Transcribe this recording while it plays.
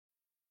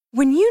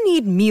When you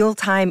need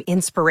mealtime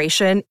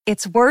inspiration,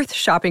 it's worth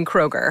shopping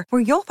Kroger,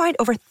 where you'll find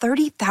over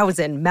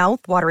 30,000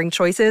 mouth-watering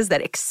choices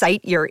that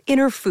excite your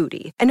inner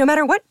foodie. And no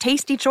matter what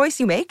tasty choice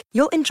you make,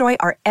 you'll enjoy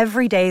our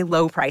everyday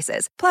low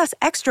prices, plus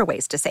extra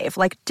ways to save,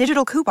 like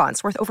digital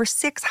coupons worth over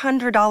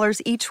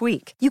 $600 each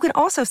week. You can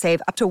also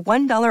save up to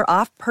 $1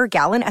 off per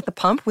gallon at the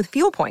pump with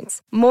fuel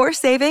points. More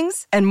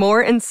savings and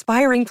more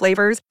inspiring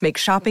flavors make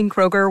shopping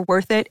Kroger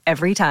worth it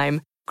every time.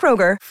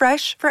 Kroger,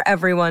 fresh for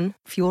everyone.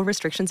 Fuel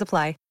restrictions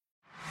apply.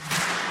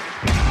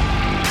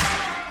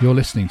 You're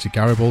listening to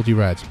Garibaldi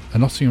Red, a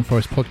Nottingham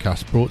Forest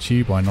podcast brought to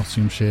you by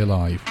Nottinghamshire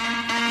Live.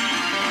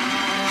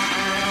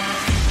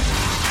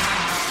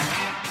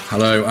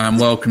 Hello and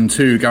welcome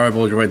to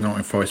Garibaldi Red,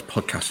 Nottingham Forest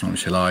podcast,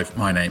 Nottinghamshire Live.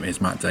 My name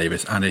is Matt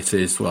Davis and it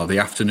is, the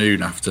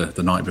afternoon after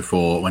the night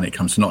before when it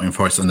comes to Nottingham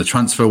Forest and the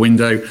transfer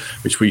window,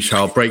 which we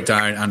shall break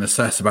down and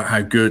assess about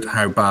how good,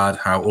 how bad,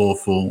 how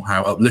awful,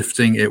 how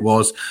uplifting it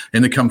was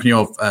in the company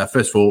of,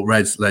 first of all,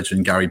 Reds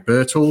legend Gary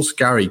Birtles.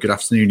 Gary, good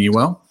afternoon, you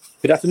well?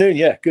 Good afternoon,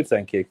 yeah, good,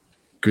 thank you.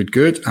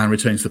 Good. And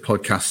returning to the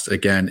podcast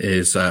again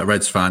is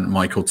Reds fan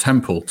Michael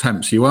Temple.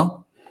 Temps, you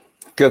well?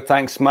 Good,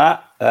 thanks,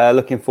 Matt.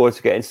 Looking forward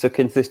to getting stuck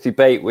into this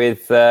debate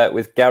with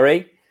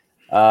Gary.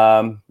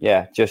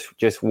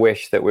 Just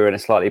wish that we were in a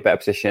slightly better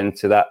position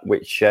to that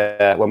which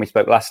when we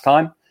spoke last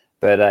time.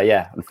 But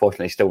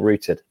unfortunately, still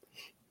rooted.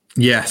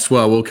 Yes,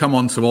 well, we'll come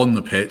on to on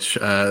the pitch.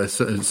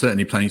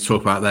 Certainly plenty to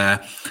talk about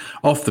there.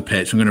 Off the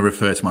pitch, I'm going to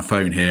refer to my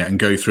phone here and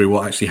go through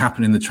what actually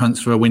happened in the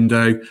transfer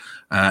window.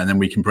 And then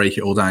we can break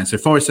it all down. So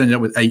Forest ended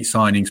up with 8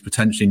 signings,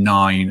 potentially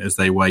 9, as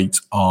they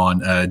wait on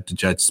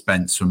Dejed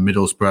Spence from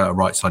Middlesbrough, a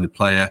right-sided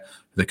player.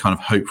 They're kind of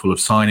hopeful of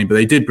signing. But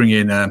they did bring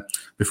in,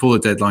 before the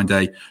deadline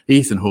day,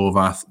 Ethan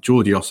Horvath,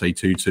 Jordi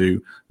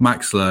Osei-Tutu,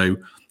 Max Lowe,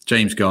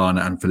 James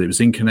Garner and Philip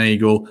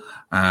Zinkenagel.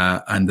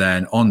 And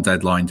then on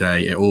deadline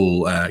day, it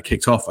all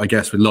kicked off, I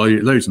guess, with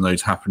loads and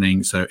loads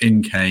happening. So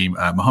in came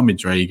Mohamed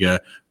Drager,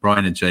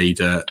 Brian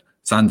Ajeda,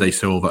 Zande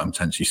Silva and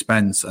potentially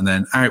Spence. And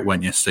then out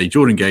went yesterday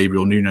Jordan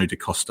Gabriel, Nuno da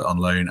Costa on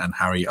loan and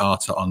Harry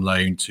Arter on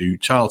loan to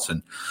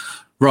Charlton.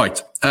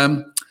 Right.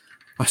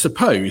 I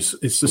suppose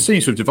it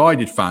seems to have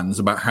divided fans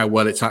about how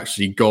well it's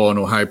actually gone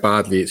or how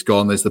badly it's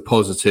gone. There's the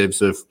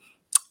positives of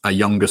a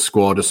younger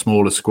squad, a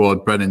smaller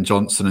squad. Brennan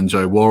Johnson and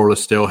Joe Worrell are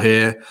still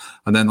here.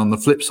 And then on the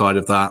flip side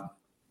of that,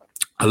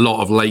 a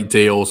lot of late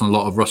deals and a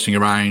lot of rushing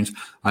around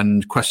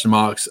and question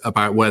marks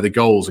about where the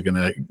goals are going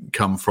to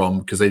come from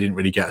because they didn't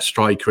really get a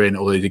striker in,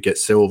 or they did get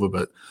Silva,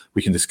 but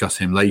we can discuss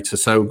him later.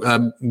 So,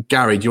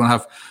 Gary, do you want to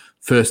have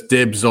first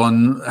dibs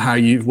on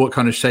what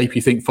kind of shape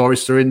you think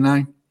Forest are in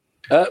now?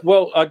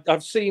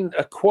 I've seen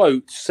a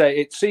quote say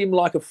it seemed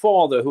like a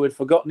father who had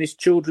forgotten his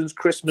children's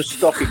Christmas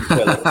stocking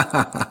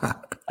filler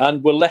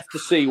and were left to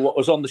see what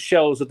was on the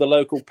shelves of the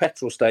local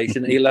petrol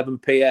station at 11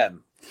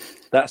 p.m.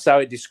 That's how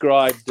it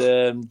described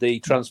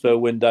the transfer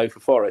window for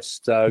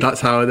Forest. So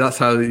that's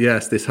how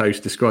yes, this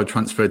host described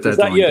transfer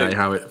deadline day.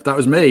 That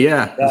was me,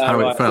 yeah. That's how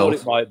it felt. I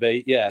thought it might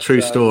be, yeah.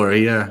 True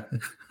story, yeah.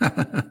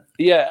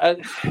 Yeah,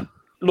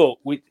 look,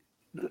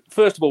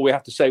 first of all, we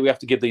have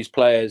to give these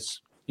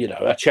players,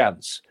 a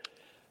chance.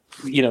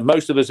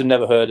 Most of us have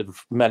never heard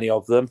of many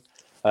of them.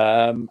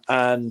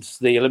 And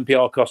the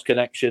Olympiacos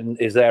connection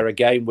is there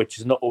again, which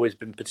has not always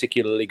been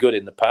particularly good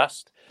in the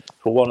past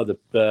for one of the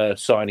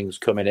signings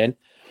coming in.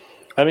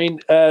 I mean,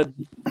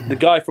 the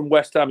guy from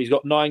West Ham, he's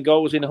got 9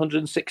 goals in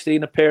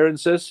 116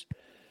 appearances,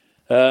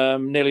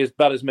 nearly as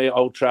bad as me at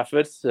Old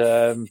Trafford.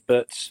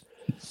 But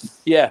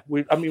yeah,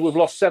 we've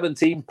lost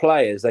 17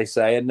 players, they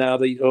say, and now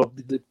the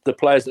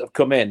players that have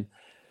come in,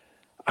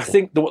 I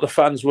think that what the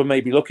fans were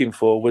maybe looking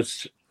for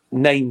was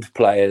named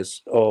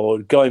players or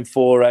going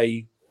for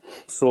a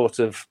sort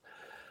of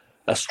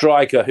a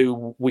striker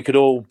who we could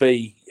all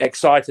be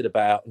excited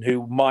about and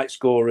who might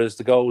score us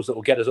the goals that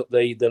will get us up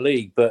the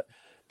league. But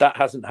that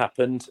hasn't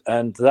happened,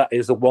 and that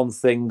is the one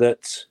thing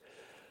that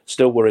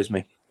still worries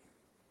me.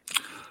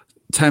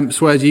 Temps,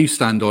 where do you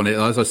stand on it?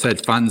 As I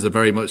said, fans are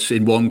very much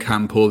in one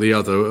camp or the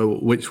other.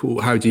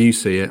 How do you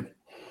see it?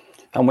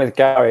 And with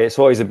Gary, it's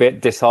always a bit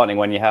disheartening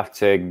when you have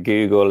to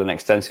Google and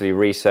extensively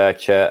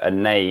research a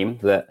name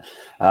that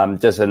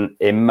doesn't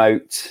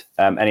emote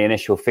any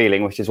initial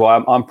feeling, which is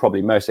why I'm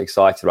probably most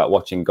excited about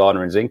watching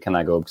Garner and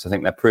Zinkenagel, because I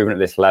think they're proven at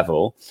this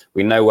level.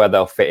 We know where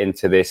they'll fit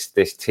into this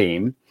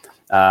team.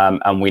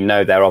 And we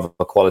know they're of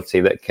a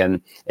quality that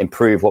can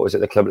improve what was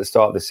at the club at the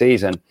start of the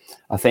season.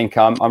 I think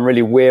I'm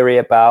really weary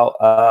about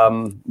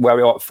where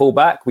we are at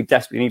fullback. We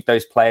desperately need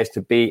those players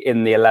to be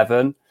in the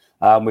 11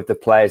 with the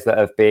players that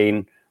have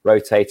been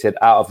rotated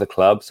out of the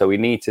club. So we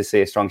need to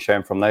see a strong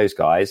showing from those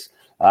guys.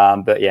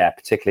 But yeah,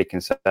 particularly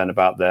concerned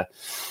about the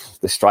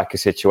striker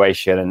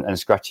situation and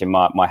scratching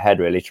my head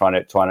really,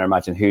 trying to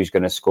imagine who's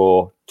going to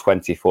score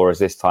 24 as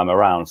this time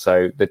around.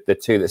 So the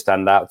two that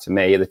stand out to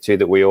me are the two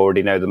that we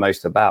already know the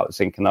most about,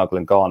 Zinkenagel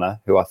and Garner,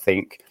 who I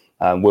think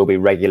will be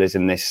regulars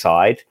in this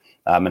side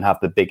and have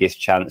the biggest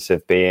chance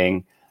of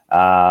being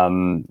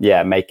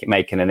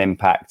making an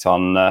impact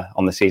on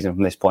the season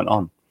from this point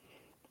on.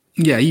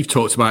 Yeah, you've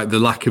talked about the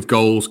lack of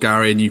goals,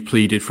 Gary, and you've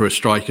pleaded for a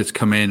striker to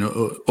come in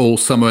all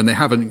summer, and they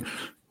haven't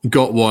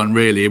got one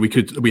really.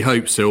 We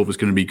hope Silva's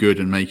going to be good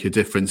and make a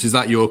difference. Is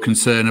that your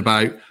concern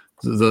about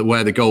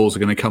where the goals are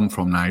going to come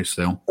from now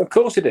still? Of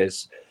course it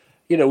is.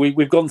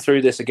 We've gone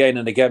through this again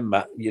and again,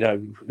 Matt,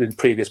 in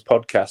previous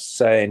podcasts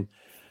saying,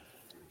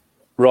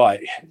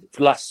 right,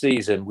 last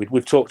season,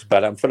 we've talked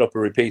about it. I'm fed up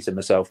of repeating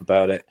myself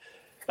about it.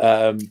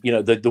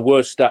 The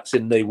worst stats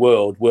in the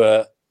world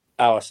were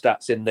our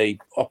stats in the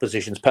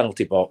opposition's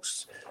penalty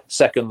box,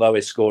 second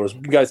lowest scorers.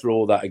 We can go through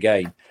all that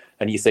again.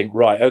 And you think,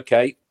 right,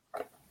 okay,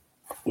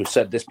 we've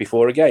said this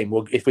before again.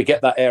 Well, if we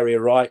get that area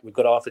right, we've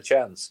got half a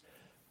chance.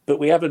 But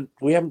we haven't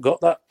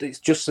got that. It's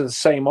just the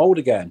same old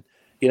again.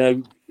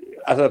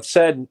 As I've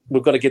said,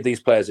 we've got to give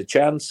these players a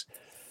chance.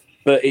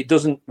 But it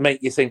doesn't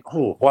make you think,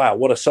 oh, wow,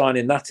 what a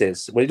signing that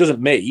is. Well, it doesn't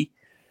me,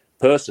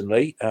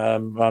 personally.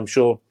 I'm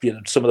sure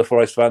some of the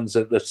Forest fans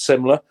are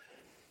similar.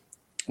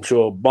 I'm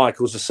sure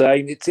Michael's the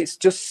same. It's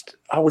just,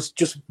 I was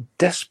just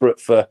desperate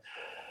for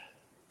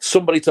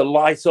somebody to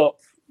light up,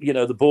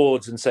 the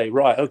boards and say,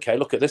 right, okay,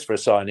 look at this for a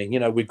signing.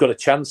 We've got a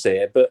chance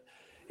here, but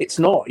it's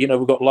not.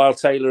 We've got Lyle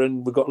Taylor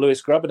and we've got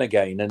Lewis Grabban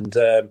again,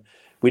 and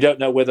we don't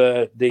know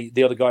whether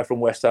the other guy from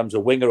West Ham's a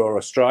winger or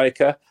a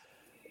striker.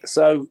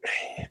 So,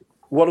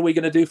 what are we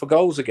going to do for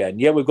goals again?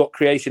 Yeah, we've got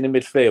creation in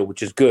midfield,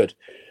 which is good,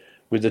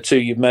 with the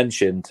two you've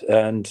mentioned,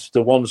 and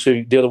the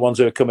other ones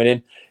who are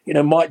coming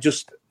in, might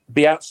just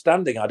be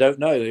outstanding. I don't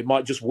know. It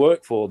might just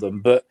work for them,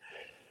 but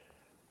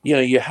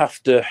you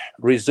have to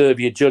reserve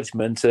your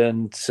judgment,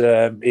 and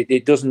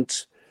it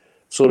doesn't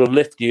sort of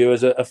lift you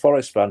as a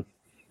Forest fan.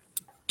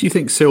 Do you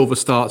think Silva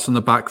starts on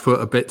the back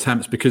foot a bit,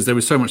 Temps? Because there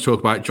was so much talk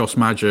about Josh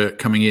Maja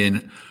coming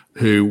in,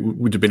 who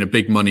would have been a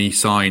big money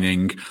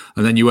signing,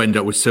 and then you end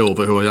up with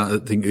Silva, who I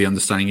think the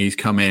understanding he's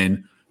come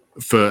in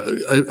for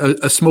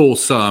a small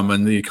sum,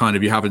 and you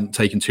haven't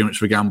taken too much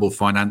of a gamble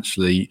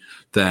financially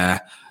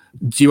there.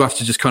 Do you have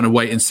to just kind of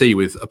wait and see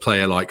with a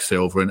player like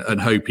Silva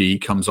and hope he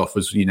comes off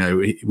as,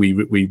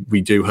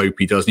 we do hope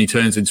he does, and he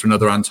turns into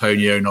another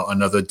Antonio, not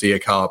another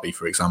Diakabi,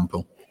 for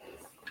example?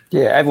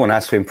 Yeah, everyone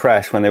has to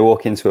impress when they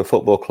walk into a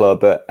football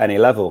club at any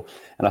level.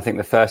 And I think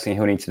the first thing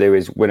he'll need to do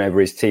is win over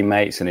his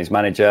teammates and his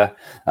manager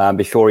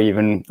before he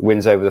even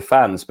wins over the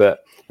fans.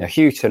 But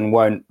Houghton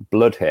won't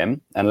blood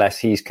him unless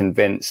he's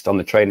convinced on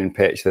the training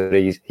pitch that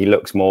he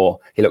looks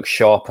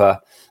sharper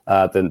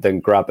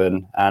than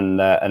Grabban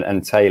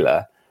and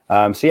Taylor.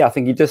 I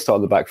think he does start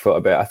on the back foot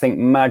a bit. I think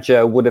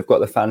Maja would have got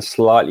the fans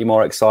slightly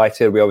more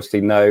excited. We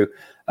obviously know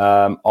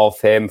of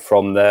him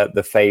from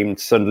the famed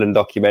Sunderland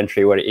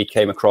documentary, where he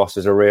came across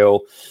as a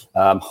real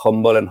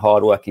humble and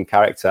hardworking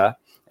character,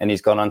 and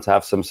he's gone on to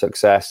have some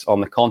success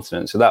on the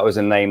continent. So that was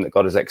a name that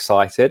got us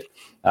excited.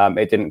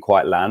 It didn't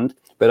quite land,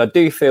 but I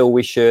do feel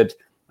we should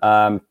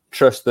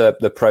trust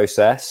the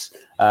process.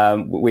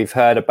 We've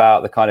heard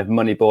about the kind of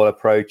Moneyball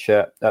approach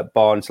at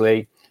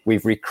Barnsley.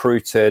 We've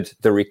recruited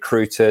the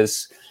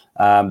recruiters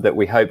that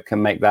we hope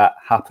can make that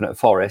happen at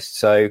Forest.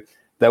 So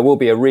there will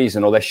be a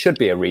reason, or there should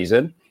be a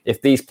reason,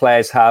 if these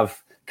players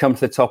have come to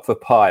the top of a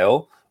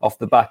pile off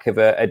the back of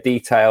a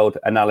detailed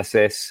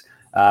analysis,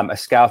 a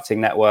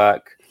scouting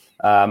network,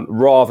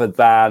 rather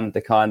than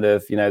the kind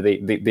of,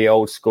 the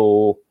old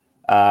school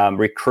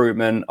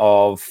recruitment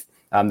of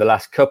the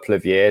last couple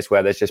of years,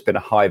 where there's just been a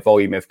high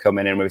volume of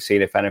coming in. We've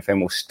seen if anything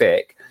will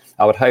stick.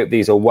 I would hope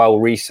these are well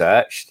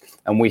researched,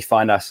 and we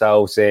find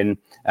ourselves in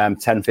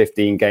 10,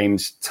 15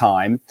 games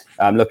time,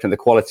 looking at the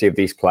quality of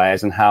these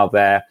players and how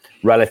their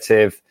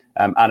relative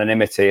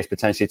anonymity has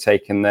potentially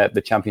taken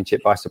the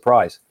Championship by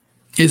surprise.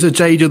 Is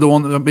Ajada the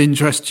one that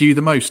interests you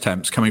the most,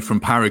 Temps, coming from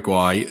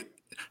Paraguay?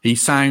 He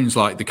sounds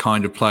like the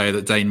kind of player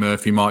that Dane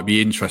Murphy might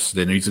be interested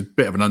in. He's a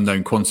bit of an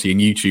unknown quantity,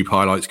 and YouTube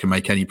highlights can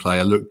make any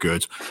player look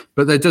good.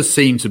 But there does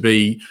seem to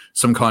be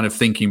some kind of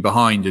thinking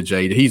behind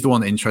Ajada. He's the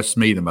one that interests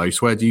me the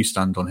most. Where do you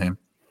stand on him?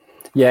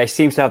 Yeah, he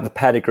seems to have the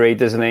pedigree,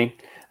 doesn't he?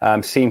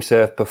 Seems to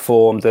have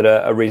performed at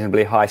a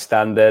reasonably high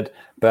standard.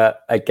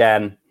 But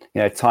again,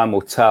 time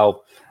will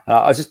tell.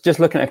 I was just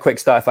looking at a quick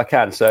start if I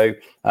can. So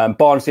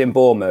Barnsley and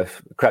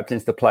Bournemouth crept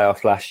into the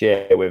playoffs last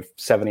year with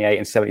 78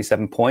 and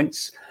 77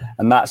 points.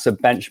 And that's a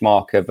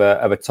benchmark of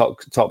a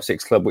top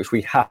six club, which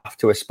we have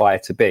to aspire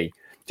to be.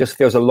 Just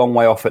feels a long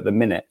way off at the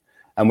minute.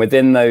 And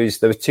within those,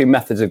 there was two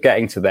methods of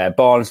getting to there.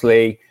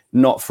 Barnsley,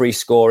 not free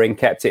scoring,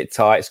 kept it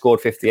tight,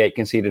 scored 58,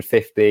 conceded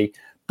 50.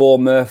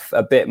 Bournemouth,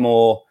 a bit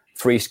more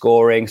free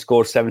scoring,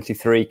 scored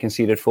 73,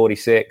 conceded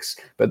 46.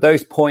 But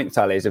those point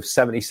tallies of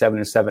 77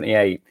 and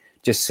 78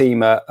 just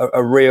seem a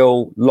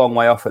real long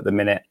way off at the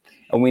minute.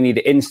 And we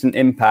need instant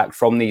impact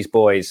from these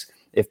boys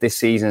if this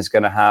season is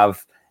going to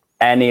have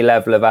any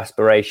level of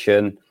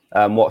aspiration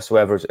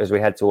whatsoever as we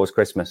head towards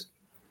Christmas.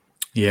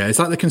 Yeah, is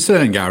that the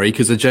concern, Gary?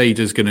 Because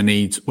Ajada's going to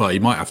need, he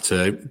might have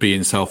to be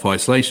in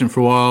self-isolation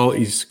for a while.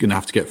 He's going to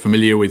have to get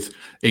familiar with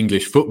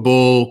English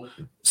football.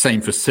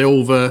 Same for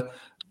Silva.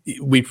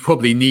 We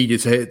probably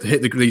needed to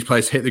these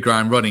players hit the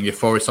ground running if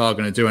Forest are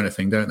going to do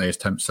anything, don't they, as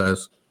Temp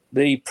says?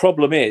 The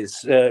problem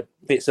is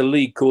it's a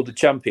league called the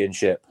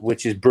Championship,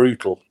 which is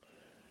brutal.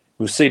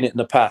 we've seen it in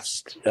the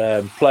past.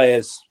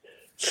 Players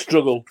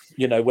struggle,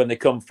 when they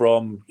come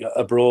from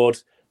abroad.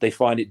 They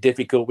find it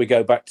difficult. We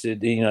go back to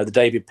the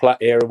David Platt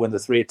era when the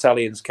 3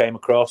 Italians came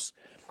across,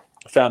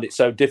 found it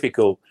so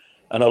difficult,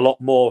 and a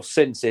lot more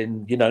since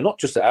in not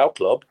just at our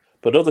club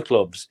but other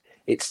clubs.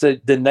 It's the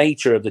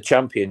nature of the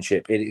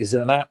Championship. It is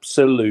an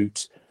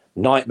absolute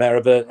nightmare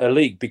of a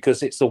league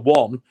because it's the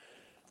one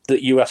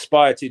that you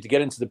aspire to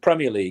get into the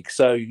Premier League.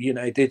 So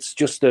it's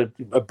just a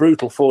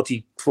brutal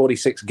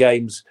 46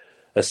 games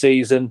a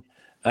season,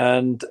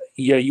 and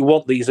you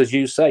want these, as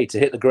you say, to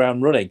hit the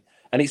ground running.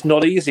 And it's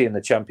not easy in the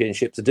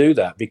Championship to do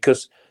that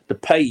because the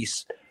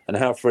pace and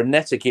how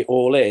frenetic it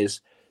all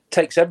is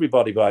takes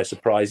everybody by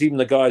surprise. Even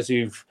the guys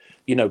who've,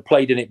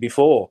 played in it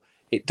before,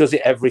 it does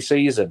it every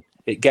season.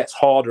 It gets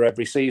harder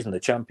every season, the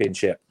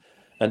Championship.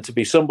 And to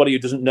be somebody who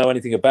doesn't know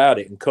anything about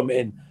it and come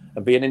in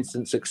and be an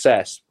instant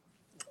success,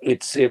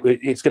 it's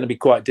going to be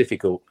quite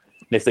difficult.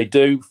 And if they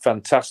do,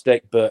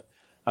 fantastic. But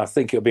I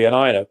think it'll be an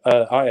eye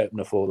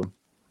opener for them.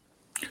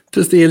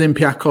 Does the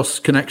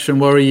Olympiacos connection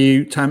worry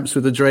you, Temps,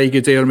 with the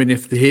Drager deal? I mean,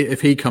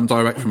 if he come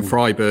direct from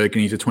Freiburg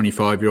and he's a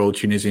 25-year-old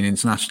Tunisian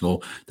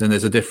international, then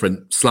there's a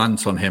different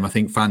slant on him. I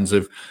think fans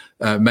have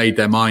made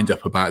their mind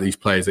up about these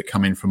players that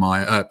come in from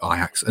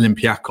Ajax,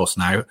 Olympiacos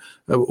now.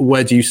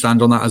 Where do you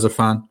stand on that as a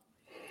fan?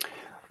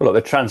 Well,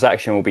 look, the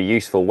transaction will be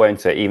useful,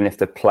 won't it? Even if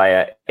the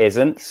player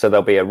isn't, so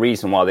there'll be a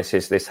reason why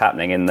this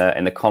happening in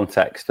the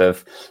context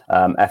of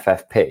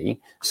FFP.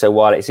 So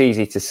while it's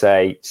easy to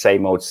say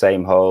same old,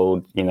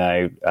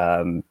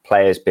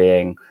 players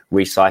being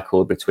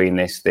recycled between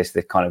this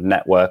kind of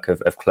network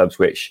of clubs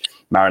which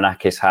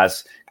Marinakis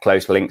has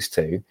close links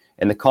to,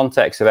 in the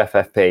context of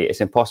FFP,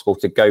 it's impossible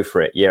to go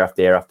for it year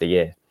after year after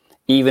year.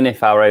 Even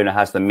if our owner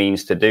has the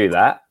means to do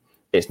that,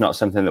 it's not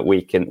something that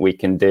we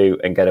can do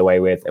and get away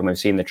with, and we've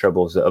seen the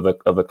troubles that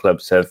other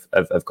clubs have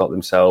got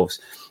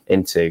themselves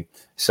into.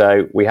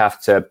 So we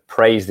have to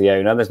praise the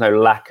owner. There's no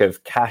lack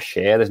of cash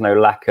here. There's no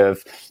lack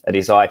of a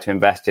desire to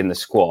invest in the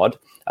squad.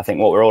 I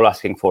think what we're all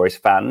asking for as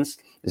fans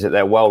is that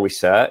they're well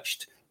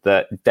researched,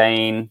 that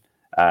Dane,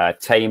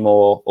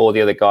 Tamor, all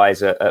the other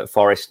guys at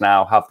Forest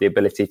now have the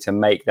ability to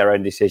make their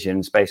own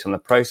decisions based on the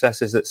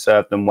processes that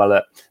served them well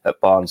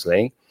at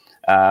Barnsley.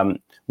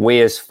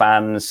 We as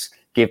fans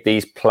give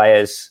these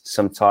players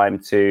some time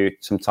to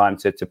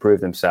prove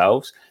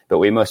themselves, but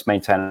we must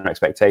maintain our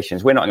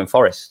expectations. We're Nottingham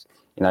Forest.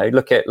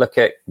 Look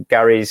at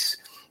Gary's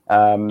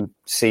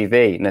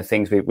CV and the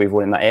things we've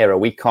won in that era.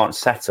 We can't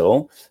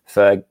settle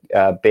for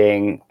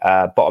being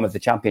bottom of the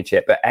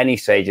Championship at any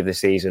stage of the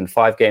season,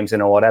 5 games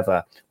in or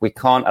whatever. We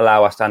can't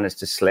allow our standards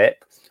to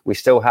slip. We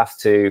still have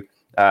to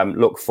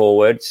look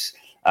forwards,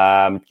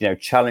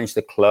 challenge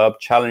the club,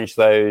 challenge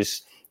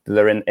those that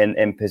are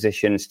in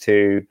positions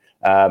to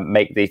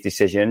make these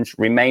decisions,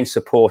 remain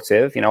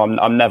supportive.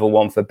 I'm never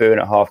one for booing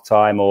at half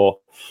time or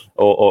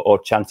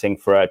chanting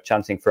for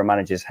a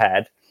manager's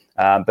head.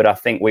 But I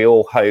think we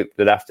all hope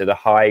that after the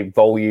high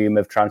volume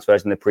of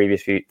transfers in the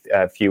previous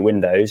few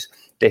windows,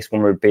 this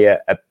one would be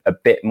a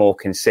bit more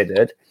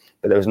considered.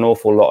 But there was an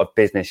awful lot of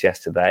business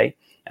yesterday,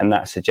 and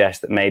that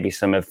suggests that maybe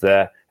some of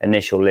the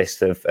initial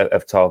list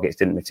of targets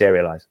didn't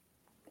materialise.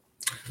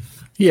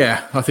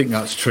 Yeah, I think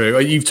that's true.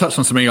 You've touched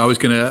on something I was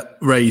going to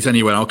raise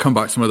anyway. I'll come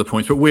back to some other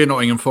points, but We're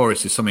Nottingham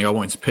Forest is something I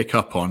wanted to pick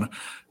up on.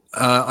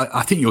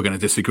 I think you're going to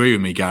disagree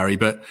with me, Gary,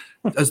 but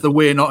has the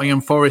We're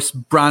Nottingham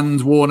Forest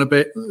brand worn a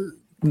bit,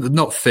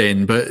 not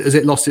thin, but has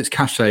it lost its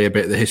cachet a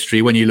bit, the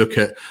history? When you look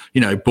at,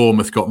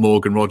 Bournemouth got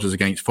Morgan Rogers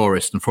against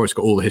Forest, and Forest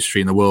got all the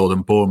history in the world,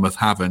 and Bournemouth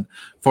haven't.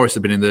 Forest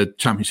have been in the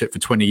Championship for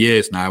 20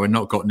 years now and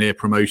not got near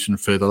promotion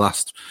for the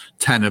last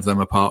 10 of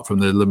them, apart from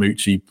the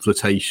Lamucci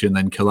flotation,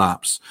 then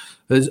collapse.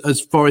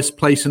 Has Forest's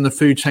place in the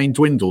food chain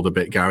dwindled a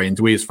bit, Gary, and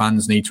do we as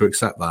fans need to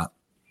accept that?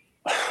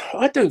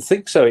 I don't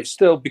think so. It's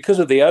still because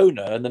of the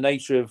owner and the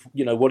nature of,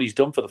 what he's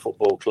done for the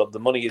football club. The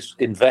money is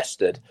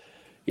invested,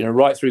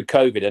 right through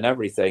COVID and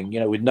everything,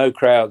 with no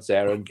crowds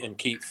there and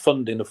keep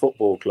funding the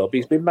football club.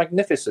 He's been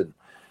magnificent.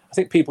 I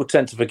think people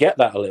tend to forget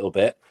that a little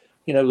bit.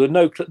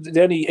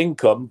 The only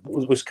income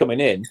was coming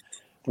in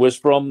was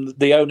from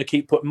the owner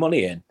keep putting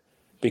money in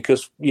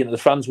because, the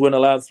fans weren't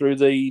allowed through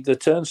the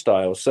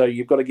turnstile. So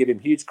you've got to give him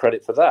huge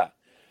credit for that.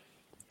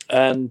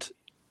 And,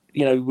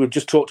 we've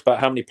just talked about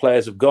how many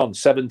players have gone,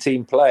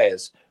 17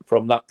 players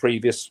from that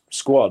previous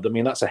squad. I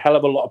mean, that's a hell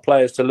of a lot of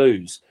players to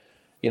lose.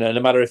 No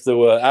matter if they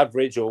were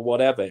average or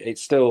whatever,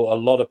 it's still a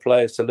lot of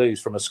players to lose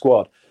from a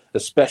squad,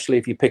 especially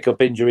if you pick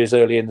up injuries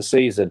early in the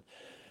season.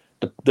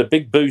 The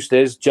big boost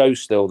is Joe's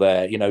still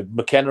there.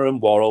 McKenna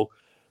and Worrell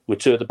were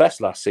 2 of the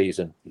best last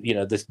season.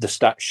 The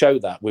stats show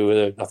that. We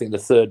were, I think, the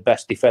 3rd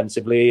best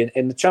defensively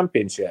in the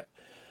Championship.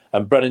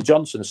 And Brennan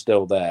Johnson's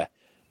still there.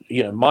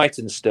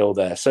 Myton's still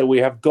there. So we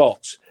have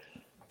got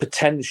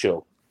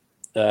potential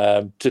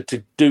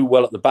to do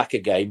well at the back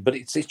again. But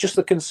it's just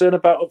the concern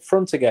about up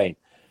front again.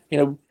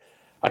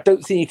 I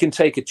don't think you can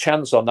take a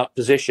chance on that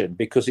position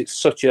because it's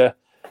such a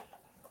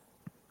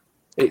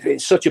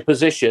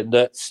position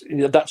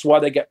that's why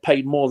they get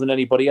paid more than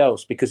anybody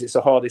else, because it's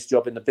the hardest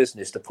job in the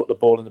business to put the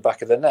ball in the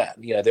back of the net.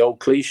 The old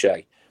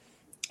cliche.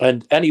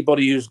 And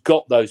anybody who's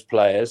got those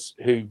players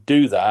who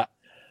do that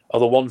are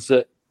the ones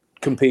that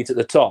compete at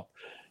the top.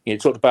 You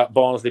talked about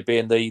Barnsley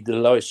being the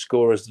lowest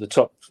scorers of the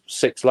top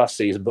 6 last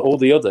season, but all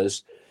the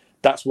others,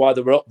 that's why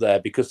they were up there,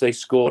 because they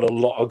scored a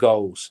lot of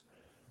goals.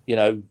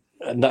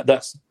 And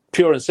that's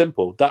pure and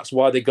simple. That's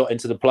why they got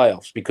into the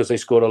playoffs, because they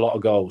scored a lot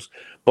of goals.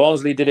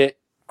 Barnsley did it,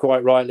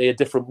 quite rightly, a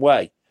different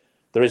way.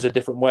 There is a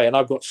different way. And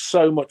I've got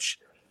so much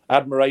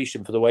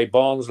admiration for the way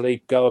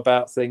Barnsley go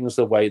about things,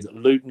 the way that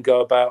Luton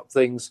go about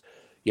things,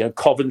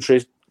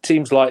 Coventry,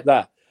 teams like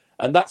that.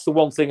 And that's the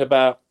one thing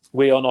about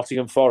we are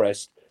Nottingham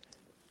Forest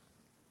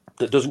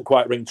that doesn't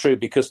quite ring true,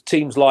 because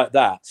teams like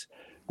that,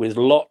 with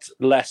a lot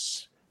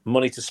less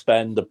money to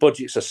spend, the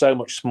budgets are so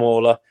much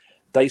smaller,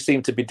 they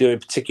seem to be doing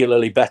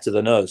particularly better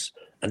than us.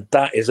 And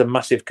that is a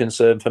massive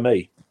concern for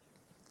me.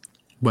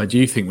 Where do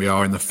you think we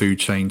are in the food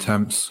chain,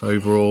 Temps,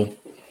 overall?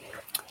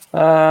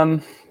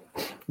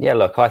 Yeah,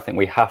 look, I think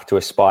we have to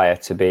aspire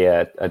to be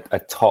a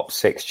top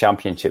 6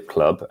 championship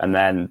club, and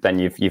then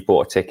you've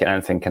bought a ticket and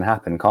anything can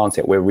happen, can't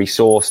it? We're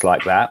resourced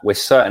like that. We're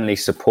certainly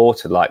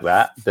supported like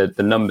that.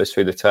 The numbers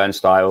through the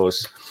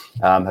turnstiles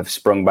have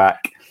sprung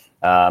back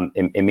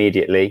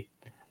immediately,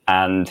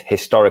 and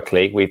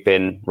historically we've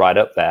been right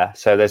up there.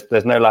 So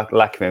there's no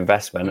lack of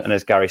investment, and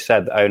as Gary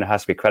said, the owner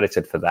has to be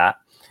credited for that.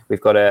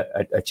 We've got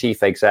a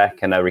chief exec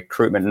and a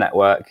recruitment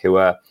network who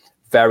are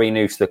very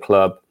new to the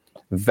club,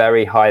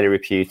 very highly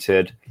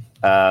reputed,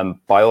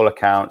 by all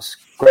accounts,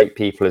 great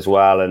people as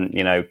well, and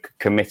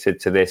committed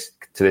to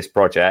this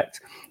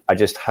project. I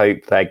just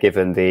hope they're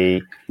given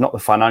not the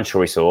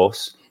financial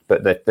resource,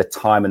 but the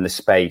time and the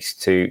space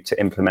to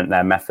implement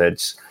their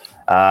methods.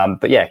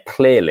 But yeah,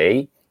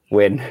 clearly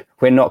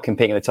we're not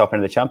competing at the top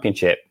end of the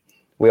championship.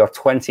 We are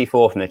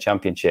 24th in the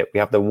championship. We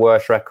have the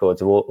worst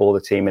records of all the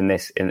team in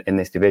this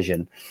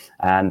division,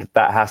 and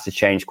that has to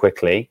change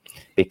quickly,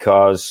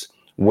 because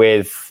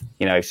with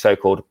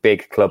so-called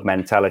big club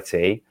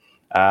mentality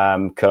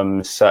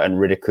comes certain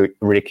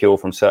ridicule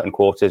from certain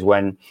quarters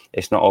when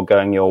it's not all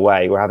going your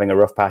way. We're having a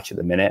rough patch at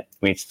the minute.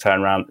 We need to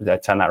turn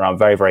that around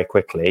very, very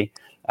quickly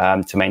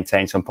to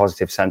maintain some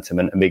positive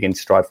sentiment and begin to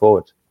stride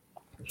forward.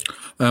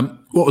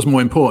 What was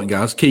more important,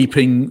 guys?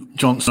 Keeping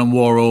Johnson and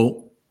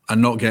Worrell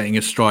and not getting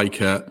a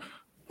striker,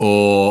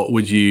 or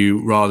would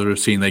you rather have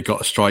seen they got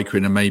a striker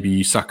in and maybe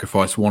you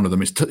sacrifice one of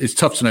them? It's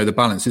tough to know the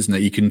balance, isn't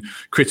it? You can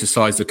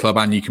criticise the club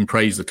and you can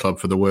praise the club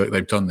for the work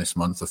they've done this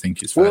month. I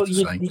think it's fair to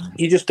say.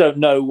 You just don't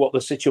know what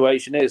the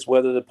situation is,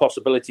 whether the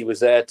possibility was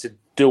there to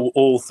do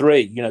all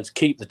three, to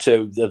keep the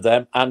two of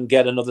them and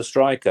get another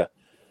striker.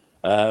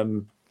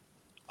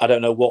 I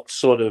don't know what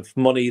sort of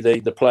money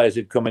the players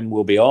who've come in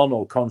will be on,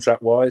 or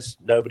contract-wise.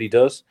 Nobody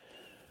does.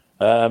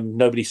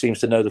 Nobody seems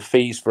to know the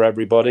fees for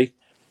everybody.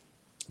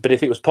 But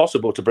if it was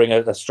possible to bring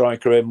a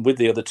striker in with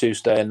the other two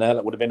staying there,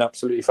 that would have been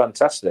absolutely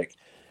fantastic.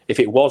 If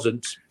it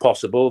wasn't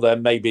possible,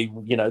 then maybe,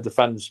 the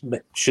fans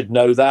should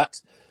know that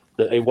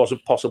it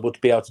wasn't possible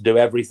to be able to do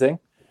everything.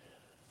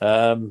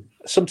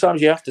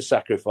 Sometimes you have to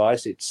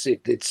sacrifice. It's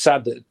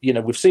sad that,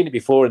 we've seen it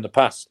before in the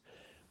past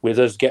with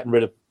us getting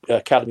rid of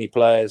academy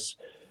players.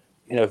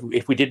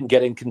 If we didn't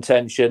get in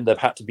contention, they've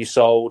had to be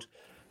sold.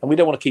 And we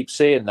don't want to keep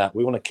seeing that.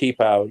 We want to keep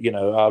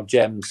our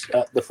gems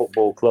at the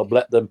football club,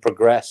 let them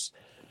progress,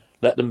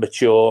 let them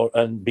mature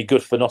and be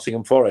good for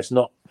Nottingham Forest,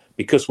 not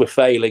because we're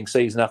failing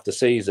season after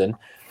season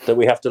that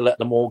we have to let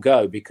them all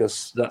go,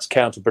 because that's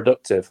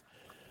counterproductive.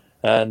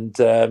 And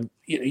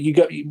you've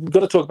got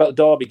to talk about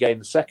the Derby game.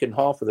 The second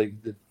half of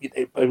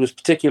it was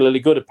particularly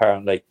good,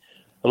 apparently.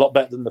 A lot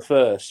better than the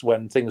first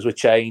when things were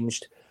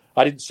changed.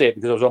 I didn't see it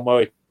because I was on my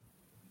way.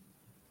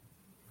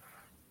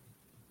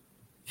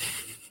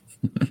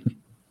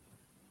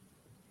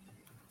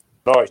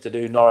 Norwich to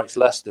do Norwich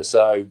Leicester,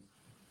 so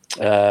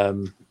I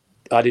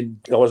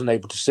wasn't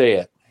able to see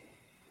it,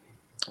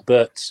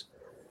 but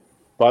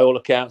by all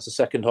accounts, the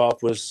second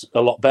half was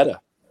a lot better.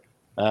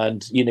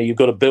 And you've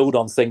got to build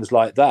on things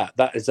like that.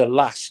 That is the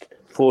last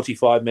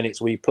 45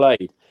 minutes we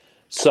played.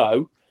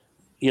 So,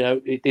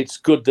 it's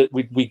good that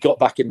we got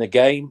back in the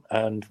game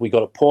and we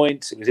got a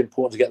point. It was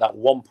important to get that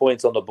 1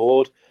 point on the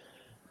board,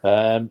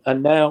 and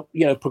now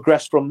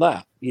progress from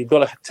that. You've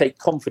got to take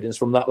confidence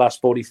from that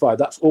last 45.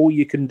 That's all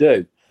you can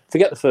do.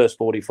 Forget the first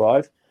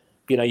 45.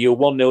 You're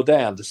 1-0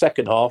 down. The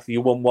second half,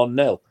 you won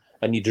 1-0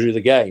 and you drew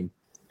the game.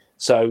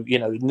 So,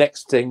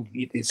 next thing,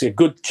 it's a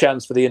good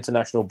chance for the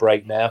international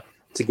break now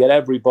to get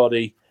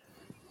everybody,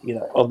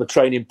 on the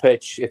training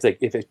pitch, if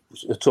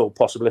it's at all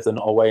possible, if they're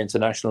not away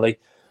internationally.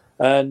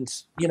 And,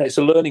 it's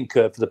a learning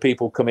curve for the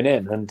people coming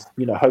in. And,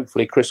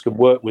 hopefully Chris can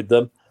work with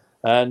them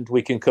and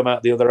we can come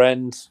out the other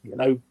end,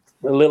 a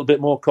little bit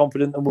more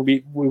confident than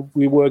we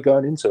were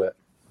going into it.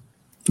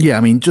 Yeah,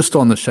 I mean, just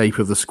on the shape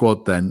of the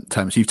squad then,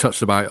 Temps, you've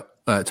touched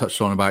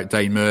on about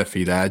Dane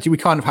Murphy there. Do we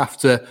kind of have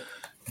to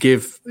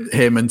give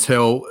him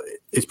until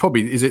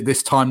is it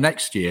this time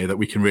next year that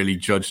we can really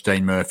judge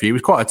Dane Murphy? It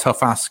was quite a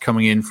tough ask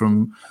coming in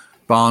from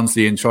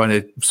Barnsley and trying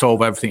to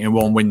solve everything in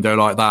one window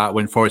like that,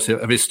 when Forest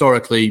have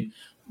historically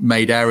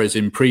made errors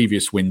in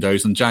previous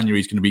windows, and January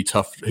is going to be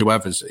tough,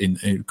 whoever's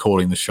in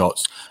calling the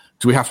shots.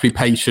 do we have to be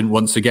patient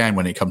once again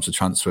when it comes to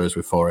transfers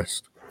with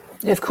Forest?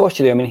 Yeah, of course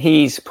you do. I mean,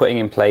 he's putting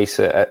in place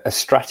a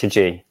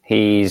strategy.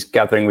 He's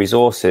gathering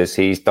resources.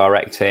 He's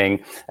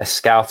directing a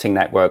scouting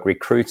network,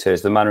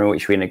 recruiters, the manner in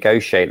which we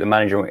negotiate, the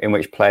manner in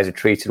which players are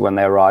treated when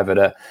they arrive at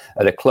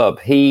a club.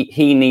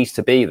 He needs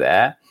to be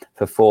there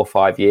for 4 or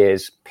 5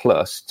 years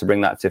plus to bring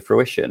that to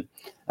fruition.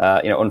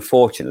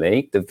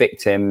 Unfortunately, the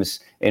victims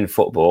in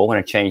football when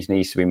a change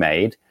needs to be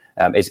made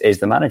is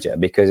the manager,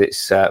 because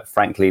it's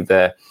frankly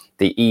the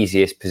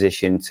easiest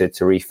position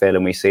to refill,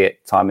 and we see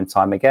it time and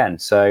time again.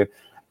 So.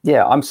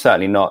 Yeah, I'm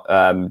certainly not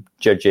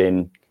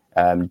judging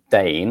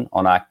Dane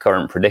on our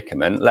current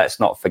predicament. Let's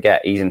not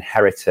forget he's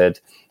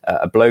inherited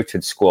a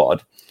bloated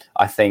squad.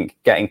 I think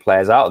getting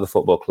players out of the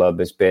football club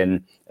has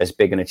been as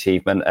big an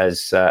achievement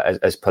as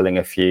pulling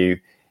a few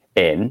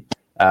in.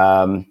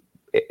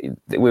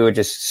 We were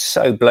just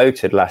so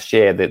bloated last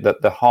year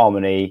that the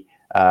harmony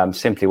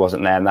simply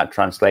wasn't there, and that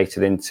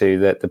translated into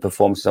the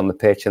performances on the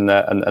pitch and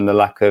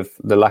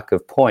the lack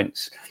of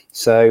points.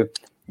 So.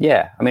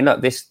 Yeah, I mean,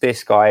 look,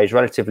 this guy is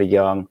relatively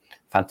young,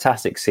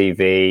 fantastic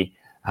CV,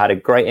 had a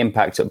great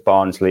impact at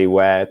Barnsley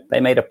where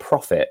they made a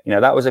profit.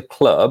 That was a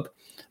club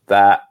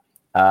that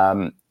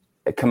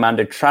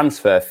commanded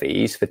transfer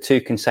fees for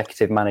 2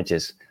 consecutive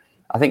managers.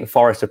 I think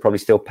Forest are probably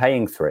still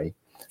paying 3.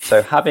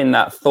 So having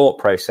that thought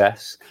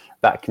process,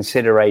 that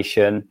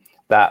consideration,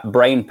 that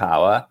brain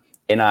power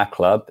in our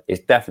club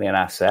is definitely an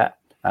asset.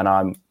 And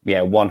I'm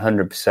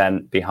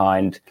 100%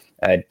 behind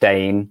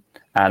Dane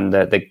and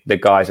the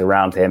guys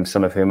around him,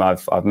 some of whom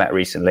I've met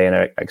recently and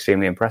are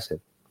extremely impressive.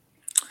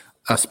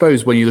 I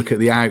suppose when you look at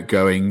the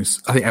outgoings,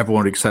 I think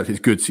everyone would accept it's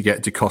good to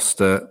get Da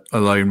Costa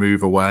a loan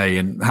move away,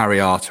 and Harry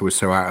Arter was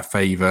so out of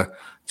favour.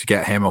 To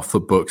get him off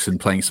the books and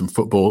playing some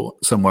football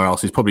somewhere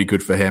else is probably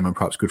good for him and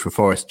perhaps good for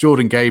Forest.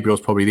 Jordan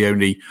Gabriel's probably the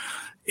only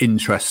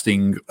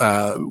interesting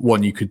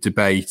one you could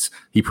debate.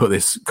 He put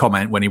this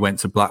comment when he went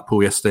to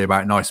Blackpool yesterday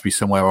about nice to be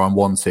somewhere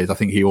unwanted. I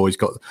think we all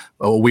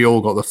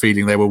got the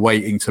feeling they were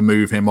waiting to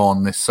move him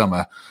on this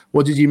summer.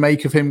 What did you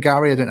make of him,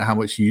 Gary? I don't know how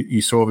much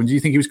you saw of him. Do you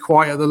think he was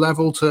quite at the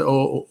level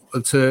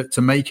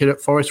to make it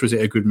at Forest, or is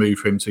it a good move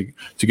for him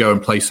to go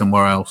and play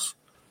somewhere else?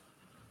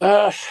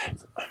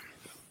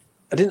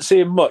 I didn't see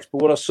him much,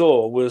 but what I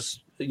saw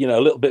was a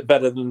little bit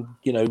better than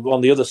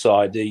on the other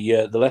side,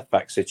 the left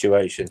back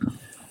situation.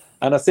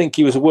 And I think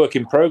he was a work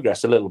in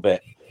progress a little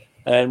bit.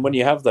 And when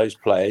you have those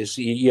players,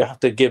 you have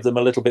to give them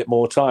a little bit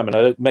more time.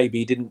 And maybe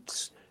he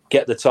didn't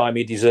get the time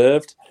he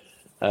deserved.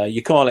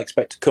 You can't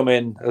expect to come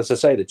in, as I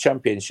say, the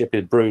Championship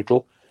is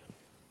brutal.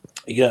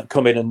 You don't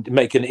come in and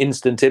make an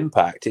instant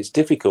impact. It's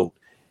difficult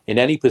in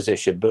any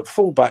position. But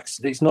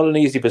fullbacks, it's not an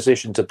easy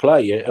position to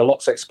play. A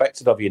lot's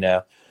expected of you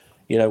now.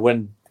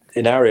 When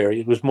in our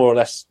area, it was more or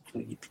less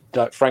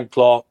like Frank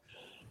Clark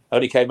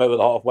only came over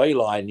the halfway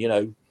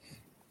line,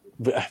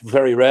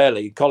 very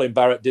rarely. Colin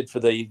Barrett did for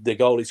the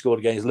goal he scored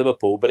against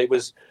Liverpool, but it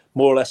was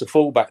more or less a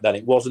fullback then.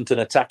 It wasn't an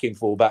attacking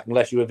fullback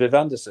unless you were Viv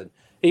Anderson.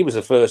 He was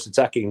the first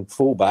attacking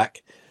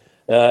fullback.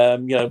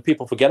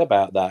 People forget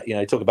about that.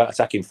 Talk about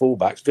attacking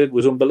fullbacks. Viv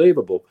was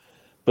unbelievable,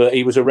 but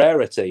he was a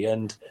rarity.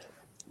 And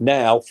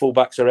now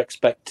fullbacks are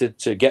expected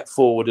to get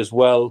forward as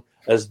well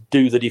as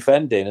do the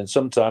defending. And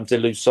sometimes they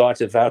lose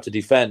sight of how to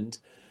defend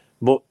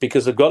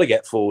because they've got to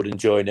get forward and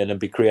join in and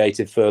be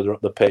creative further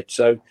up the pitch.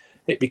 So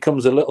it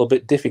becomes a little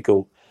bit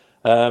difficult.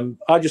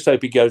 I just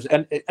hope he goes.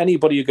 And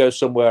anybody who goes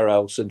somewhere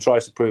else and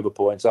tries to prove a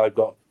point, I've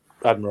got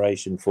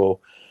admiration for.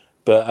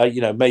 But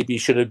maybe he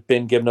should have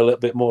been given a little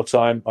bit more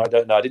time. I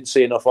don't know. I didn't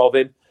see enough of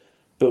him.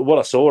 But what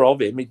I saw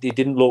of him, he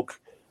didn't look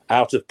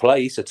out of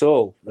place at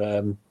all.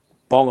 Bong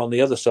on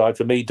the other side,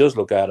 for me, does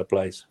look out of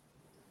place.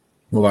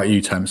 What about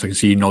you, Temps? I can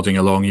see you nodding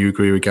along. You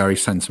agree with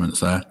Gary's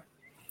sentiments there?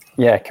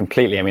 Yeah,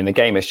 completely. I mean, the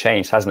game has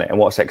changed, hasn't it? And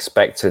what's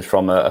expected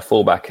from a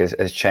fullback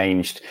has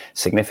changed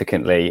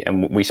significantly.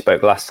 And we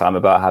spoke last time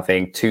about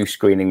having 2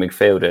 screening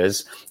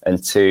midfielders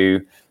and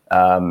 2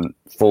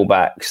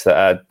 fullbacks that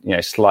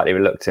are slightly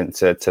reluctant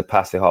to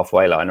pass the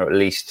halfway line, or at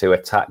least to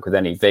attack with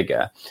any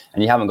vigour.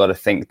 And you haven't got to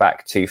think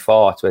back too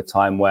far to a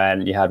time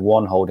when you had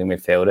one holding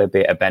midfielder,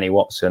 be it a Benny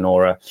Watson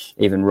or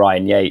even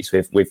Ryan Yates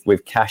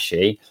with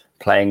Kashi,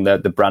 playing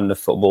the brand of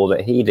football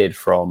that he did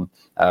from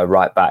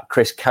right back.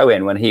 Chris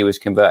Cohen, when he was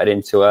converted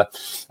into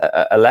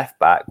a left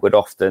back, would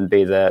often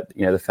be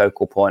the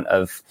focal point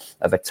of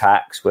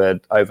attacks,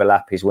 would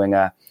overlap his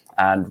winger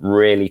and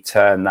really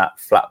turn that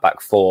flat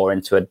back 4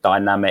 into a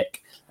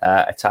dynamic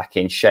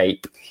attacking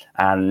shape.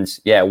 And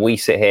yeah, we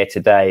sit here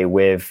today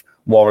with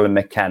Worrell and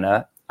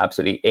McKenna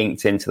absolutely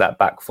inked into that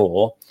back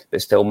 4,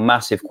 but still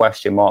massive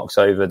question marks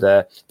over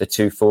the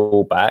 2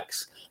 full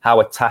backs. How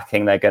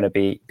attacking they're going to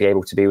be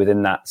able to be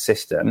within that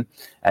system,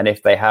 and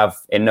if they have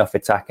enough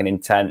attacking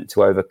intent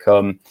to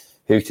overcome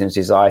Houghton's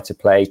desire to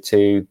play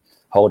 2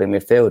 holding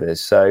midfielders.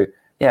 So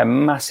yeah,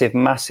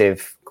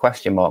 massive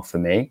question mark for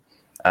me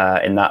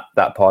in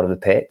that part of the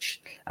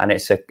pitch, and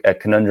it's a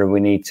conundrum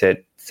we need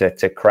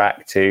to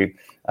crack to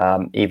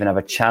even have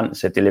a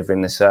chance of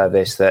delivering the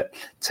service that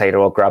Taylor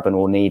or Graben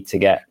will need to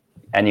get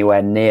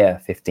anywhere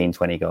near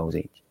 15-20 goals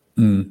each.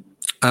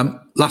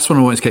 Last one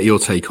I wanted to get your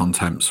take on,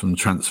 Temps, from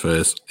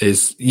transfers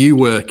is you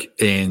work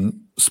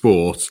in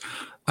sport,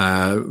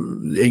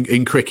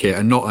 in cricket,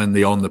 and not on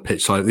the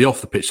pitch side, the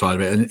off the pitch side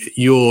of it. And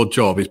your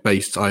job is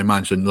based, I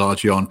imagine,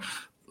 largely on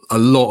a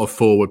lot of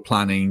forward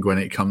planning when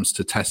it comes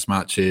to test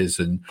matches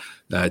and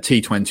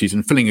T20s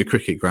and filling a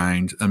cricket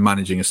ground and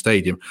managing a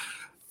stadium.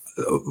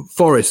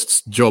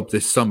 Forest's job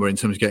this summer in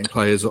terms of getting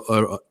players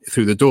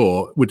through the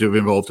door would have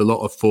involved a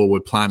lot of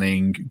forward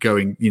planning,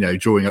 going,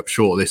 drawing up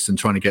shortlists and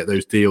trying to get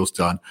those deals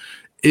done.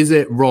 Is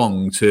it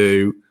wrong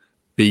to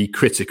be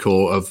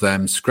critical of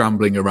them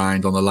scrambling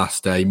around on the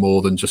last day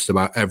more than just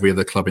about every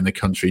other club in the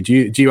country?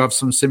 Do you have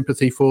some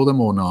sympathy for them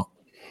or not?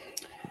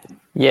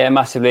 Yeah,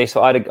 massively.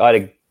 So I had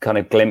a kind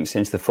of glimpse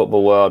into the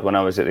football world when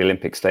I was at the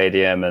Olympic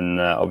Stadium,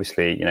 and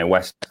obviously,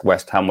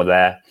 West Ham were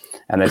there,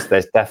 and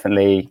there's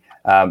definitely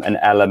an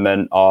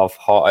element of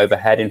heart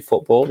overhead in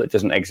football that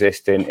doesn't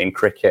exist in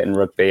cricket and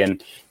rugby,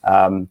 and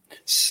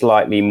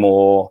slightly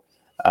more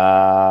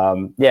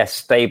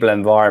stable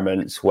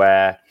environments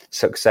where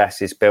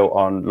success is built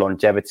on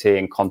longevity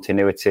and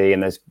continuity,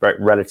 and there's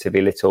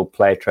relatively little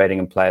player trading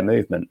and player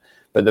movement.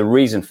 But the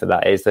reason for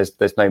that is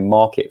there's no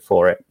market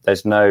for it.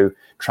 There's no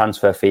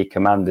transfer fee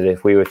commanded.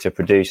 If we were to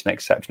produce an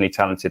exceptionally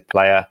talented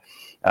player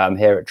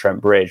here at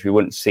Trent Bridge, we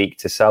wouldn't seek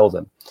to sell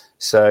them.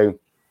 So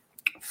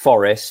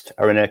Forest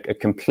are in a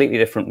completely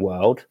different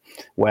world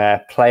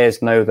where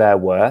players know their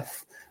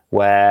worth,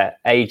 where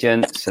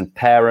agents and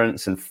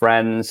parents and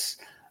friends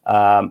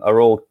are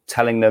all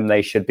telling them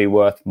they should be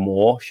worth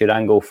more, should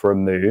angle for a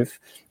move,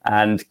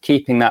 and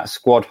keeping that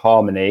squad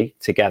harmony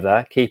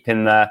together,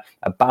 keeping a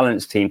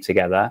balanced team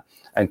together,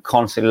 and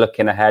constantly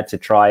looking ahead to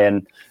try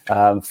and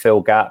fill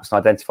gaps and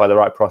identify the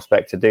right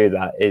prospect to do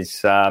that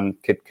is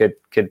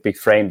could be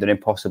framed an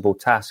impossible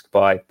task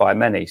by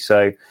many.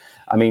 So,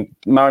 I mean,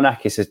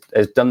 Marinakis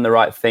has done the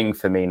right thing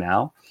for me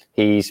now.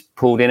 He's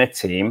pulled in a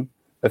team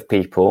of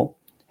people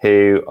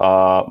who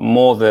are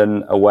more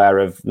than aware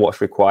of what's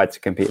required to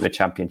compete in the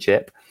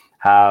Championship,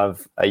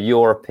 have a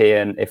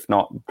European, if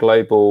not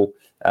global,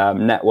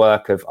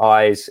 network of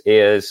eyes,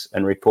 ears,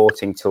 and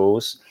reporting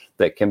tools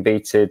that can be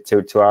to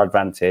our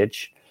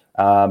advantage.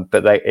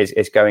 But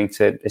it's going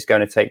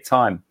to take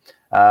time.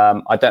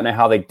 I don't know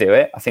how they do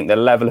it. I think the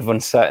level of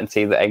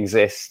uncertainty that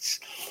exists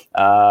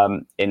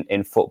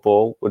in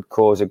football would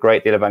cause a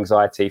great deal of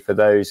anxiety for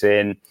those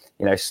in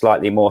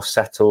slightly more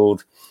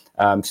settled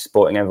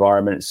sporting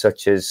environments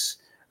such as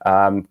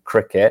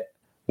cricket,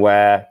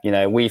 where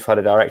we've had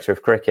a director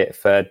of cricket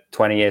for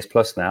 20 years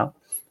plus now,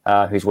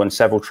 who's won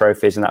several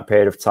trophies in that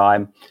period of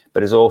time,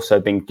 but has also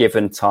been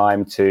given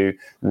time to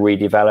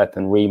redevelop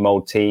and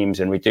remold teams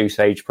and reduce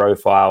age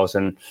profiles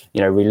and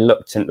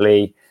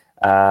reluctantly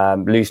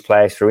lose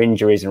players through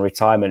injuries and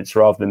retirements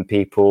rather than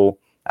people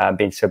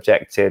being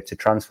subjected to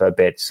transfer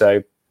bids.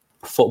 So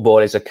football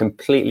is a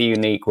completely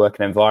unique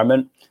working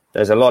environment.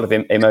 There's a lot of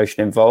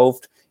emotion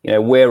involved.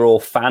 We're all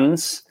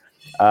fans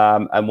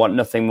and want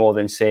nothing more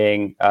than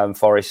seeing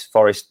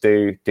Forest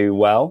do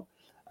well.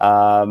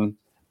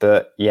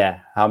 But yeah,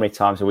 how many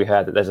times have we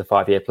heard that there's a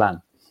 5-year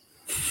plan?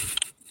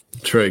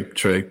 True.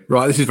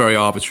 Right, this is very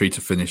arbitrary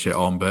to finish it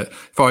on, but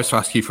if I was to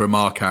ask you for a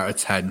mark out of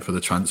 10 for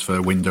the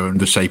transfer window and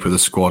the shape of the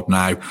squad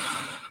now,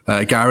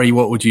 Gary,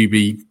 what would you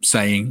be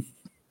saying?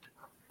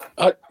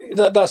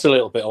 That's a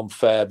little bit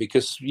unfair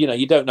because,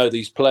 you don't know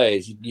these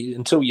players.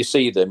 Until you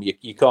see them,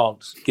 you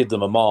can't give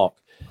them a mark.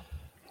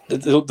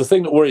 The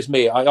thing that worries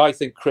me, I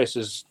think Chris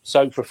is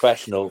so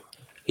professional.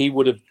 He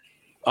would have,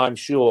 I'm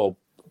sure,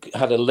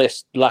 had a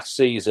list last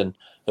season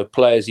of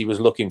players he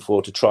was looking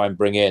for to try and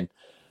bring in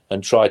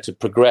and try to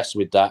progress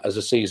with that as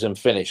a season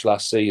finished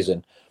last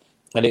season.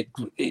 And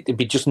it'd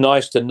be just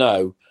nice to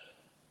know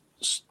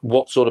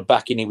what sort of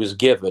backing he was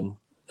given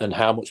and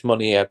how much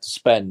money he had to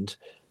spend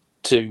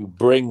to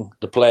bring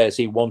the players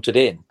he wanted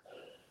in.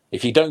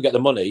 If you don't get the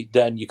money,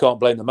 then you can't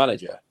blame the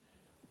manager.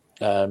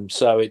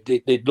 So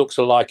it looks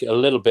like a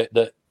little bit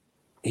that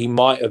he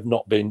might have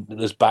not been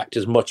as backed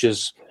as much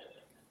as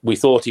we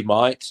thought he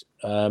might.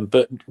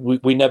 But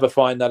we never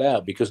find that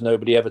out because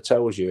nobody ever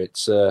tells you.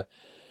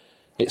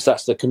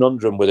 That's the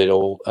conundrum with it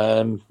all.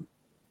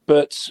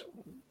 But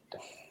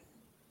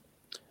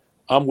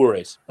I'm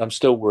worried. I'm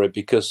still worried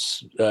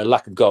because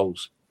lack of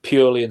goals,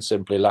 purely and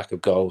simply lack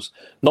of goals.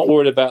 Not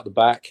worried about the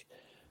back.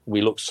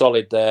 We look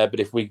solid there.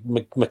 But if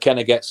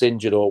McKenna gets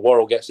injured or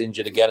Worrell gets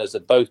injured again, as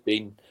they've both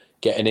been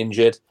getting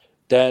injured,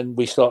 then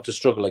we start to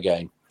struggle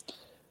again.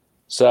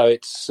 So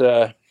it's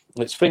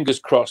fingers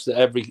crossed that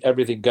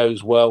everything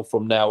goes well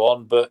from now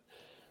on. But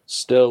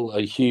still,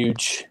 a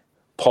huge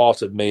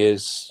part of me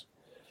is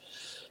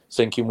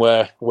thinking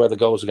where the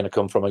goals are going to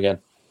come from again.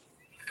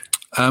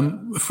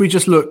 If we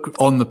just look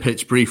on the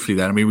pitch briefly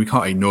then, I mean, we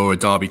can't ignore a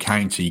Derby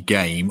County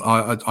game.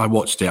 I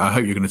watched it. I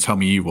hope you're going to tell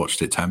me you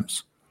watched it,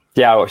 Temps.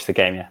 Yeah, I watched the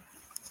game, yeah.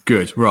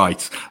 Good,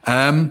 right.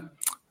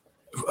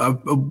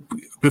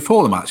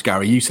 Before the match,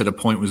 Gary, you said a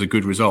point was a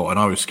good result, and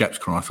I was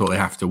sceptical and I thought they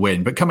have to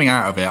win. But coming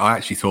out of it, I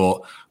actually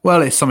thought,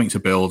 well, it's something to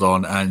build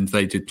on, and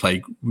they did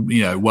play,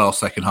 well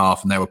second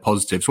half, and there were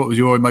positives. What was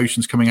your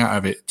emotions coming out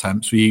of it,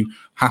 Temps? Were you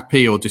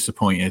happy or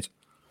disappointed?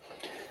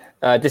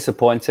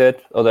 Disappointed,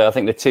 although I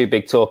think the two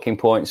big talking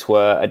points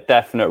were a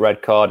definite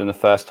red card in the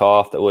first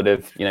half that would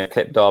have,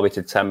 clipped Derby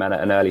to 10 men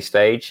at an early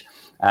stage,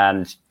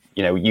 and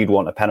you'd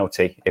want a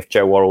penalty if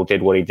Joe Worrell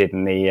did what he did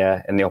in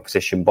the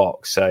opposition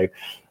box. So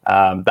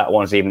that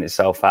one's evened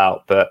itself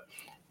out. But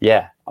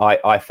yeah,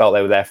 I felt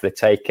they were there for the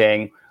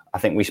taking. I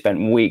think we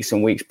spent weeks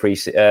and weeks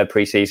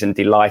pre-season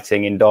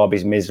delighting in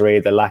Derby's misery,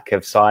 the lack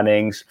of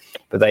signings,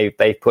 but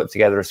they put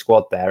together a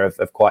squad there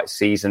of quite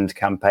seasoned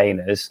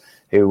campaigners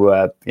who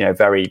were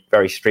very,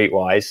 very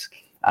streetwise,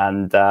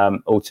 and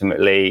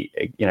ultimately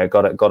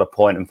got a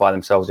point and find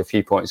themselves a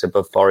few points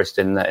above Forest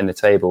in the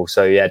table.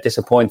 So yeah,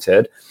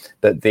 disappointed.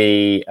 But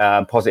the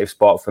positive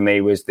spot for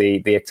me was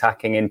the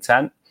attacking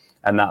intent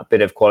and that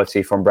bit of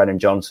quality from Brennan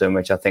Johnson,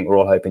 which I think we're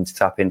all hoping to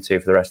tap into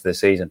for the rest of the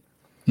season.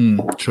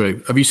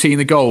 True. Have you seen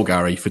the goal,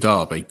 Gary, for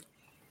Derby?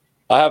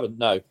 I haven't,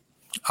 no.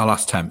 I'll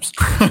ask Temps.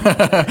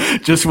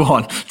 Just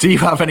one. Do you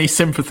have any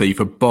sympathy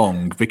for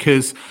Bong?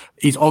 Because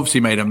he's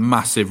obviously made a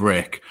massive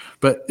rick,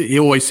 but it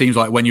always seems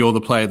like when you're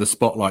the player, the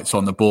spotlight's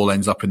on, the ball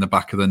ends up in the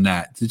back of the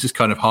net. It just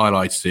kind of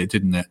highlights it,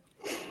 didn't it?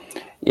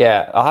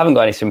 Yeah, I haven't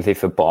got any sympathy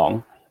for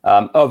Bong,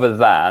 other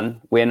than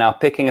we're now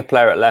picking a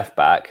player at left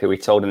back who we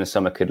told in the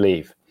summer could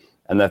leave.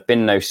 And there have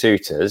been no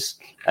suitors.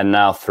 And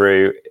now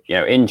through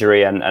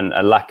injury and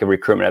a lack of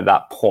recruitment at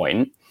that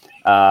point,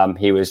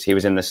 he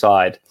was in the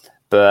side.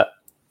 But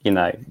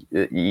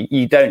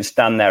you don't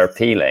stand there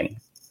appealing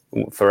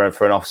for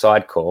an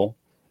offside call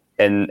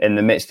in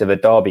the midst of a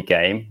Derby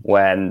game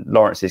when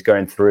Lawrence is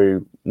going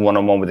through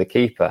one-on-one with the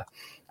keeper.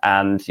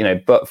 And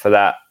but for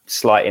that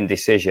slight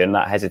indecision,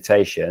 that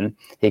hesitation,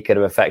 he could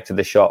have affected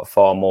the shot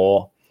far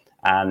more,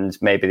 and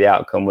maybe the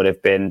outcome would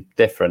have been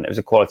different. It was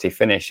a quality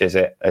finish as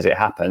it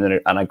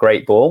happened, and a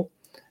great ball.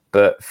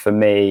 But for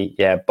me,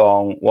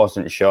 Bong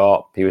wasn't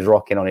sharp. He was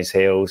rocking on his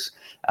heels.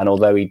 And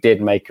although he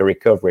did make a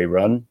recovery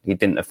run, he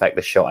didn't affect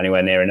the shot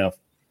anywhere near enough.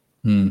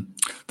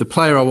 The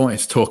player I wanted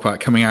to talk about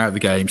coming out of the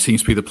game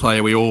seems to be the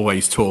player we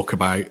always talk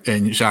about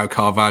in João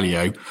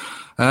Carvalho.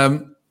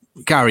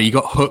 Gary, you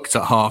got hooked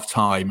at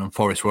half-time and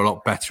Forest were a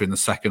lot better in the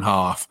second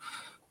half.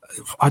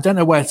 I don't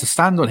know where to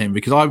stand on him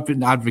because I've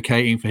been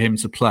advocating for him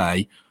to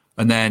play,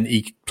 and then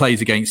he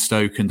plays against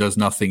Stoke and does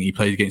nothing. He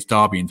plays against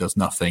Derby and does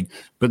nothing.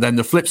 But then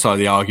the flip side of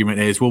the argument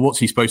is, well, what's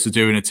he supposed to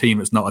do in a team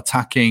that's not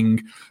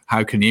attacking?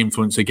 How can he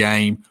influence a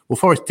game? Well,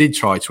 Forest did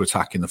try to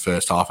attack in the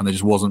first half and there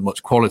just wasn't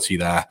much quality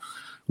there.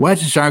 Where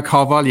does João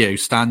Carvalho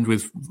stand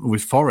with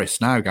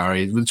Forest now,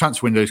 Gary? The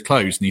transfer window's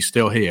closed and he's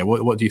still here.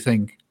 What do you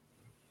think?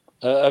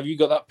 Have you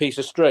got that piece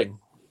of string?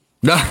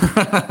 No.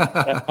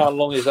 How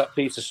long is that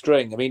piece of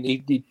string? I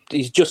mean,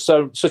 he's just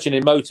such an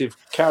emotive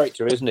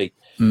character, isn't he?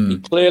 He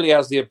clearly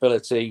has the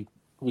ability.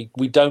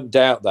 We don't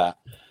doubt that.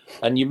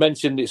 And you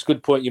mentioned, it's a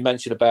good point you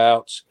mentioned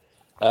about,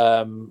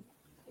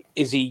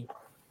 is he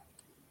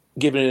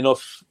given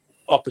enough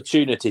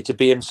opportunity to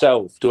be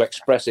himself, to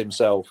express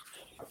himself?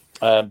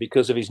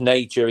 Because of his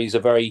nature, he's a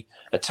very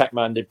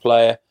attack-minded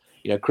player.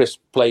 Chris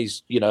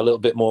plays, a little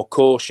bit more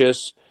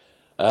cautious.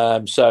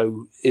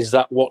 So is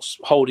that what's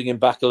holding him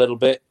back a little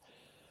bit?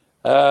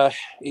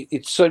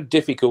 It's so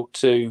difficult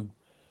to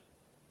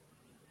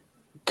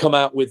come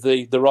out with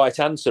the right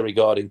answer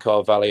regarding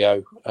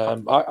Carvalho.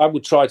 I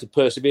would try to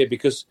persevere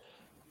because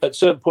at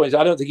certain points,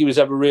 I don't think he was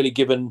ever really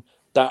given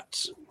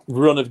that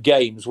run of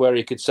games where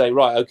he could say,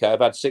 right, okay,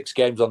 I've had 6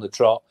 games on the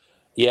trot.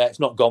 Yeah, it's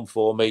not gone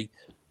for me.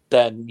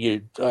 Then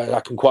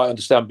I can quite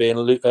understand being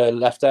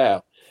left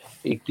out.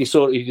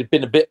 He'd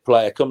been a bit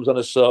player, comes on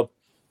a sub,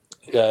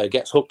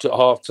 gets hooked at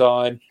half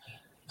time.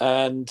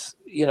 And,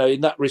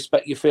 in that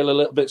respect, you feel a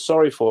little bit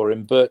sorry for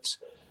him. But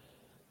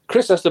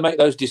Chris has to make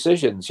those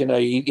decisions.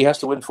 He has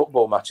to win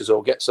football matches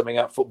or get something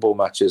out of football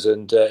matches.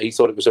 And he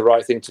thought it was the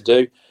right thing to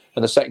do.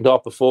 And the second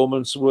half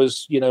performance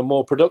was,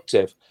 more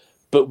productive.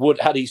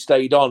 But had he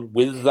stayed on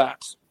with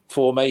that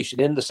formation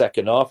in the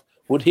second half,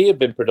 would he have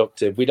been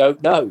productive? We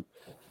don't know.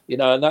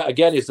 And that,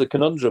 again, is the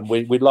conundrum.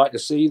 We'd like to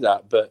see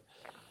that. But,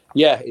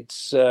 yeah,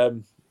 it's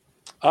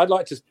I'd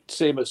like to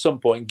see him at some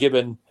point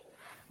given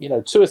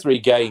 2 or 3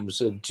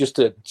 games just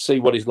to see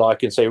what he's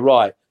like and say,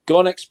 right, go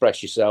and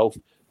express yourself,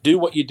 do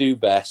what you do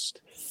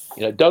best,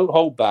 don't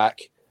hold back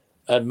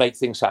and make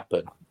things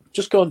happen.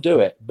 Just go and do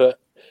it. But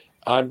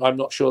I'm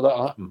not sure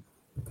that'll happen.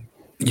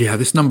 Yeah,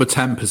 this number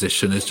 10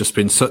 position has just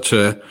been such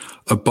a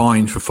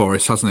bind for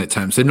Forest, hasn't it,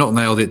 Temps? They've not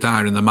nailed it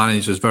down and the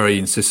manager's very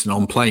insistent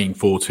on playing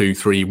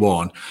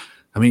 4-2-3-1.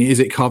 I mean, is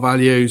it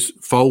Carvalho's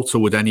fault, or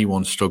would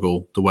anyone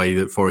struggle the way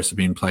that Forest have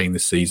been playing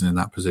this season in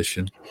that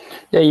position?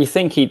 Yeah, you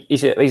think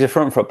he's a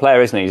front foot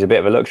player, isn't he? He's a bit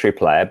of a luxury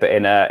player, but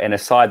in a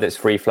side that's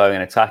free flowing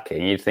and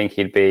attacking, you'd think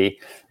he'd be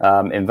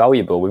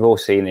invaluable. We've all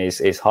seen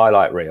his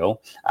highlight reel,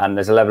 and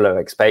there's a level of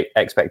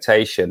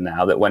expectation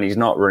now that when he's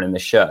not running the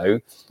show,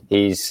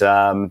 he's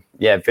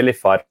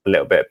vilified a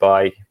little bit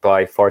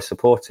by Forest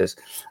supporters.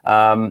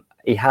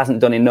 He hasn't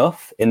done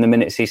enough in the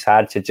minutes he's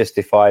had to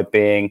justify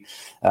being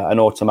an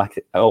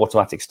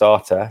automatic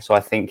starter. So I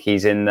think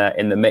he's in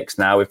the mix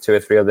now with 2 or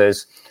 3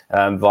 others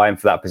vying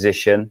for that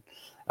position.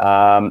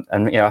 And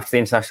after the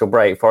international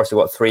break, Forest have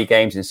got 3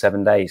 games in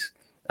 7 days,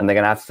 and they're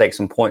going to have to take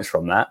some points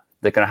from that.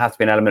 They're going to have to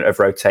be an element of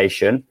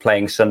rotation,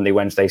 playing Sunday,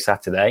 Wednesday,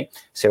 Saturday.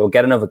 So he'll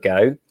get another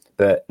go,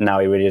 but now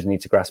he really does need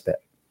to grasp it.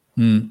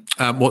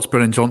 What's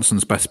Brennan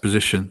Johnson's best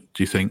position,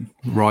 do you think?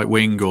 Right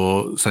wing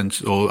or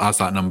centre, or as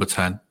that number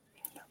 10?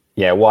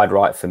 Yeah, wide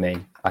right for me.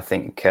 I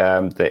think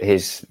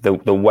that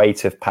the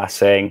weight of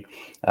passing,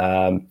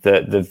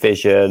 the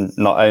vision,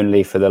 not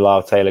only for the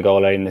Lyle Taylor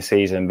goal early in the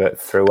season, but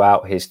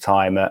throughout his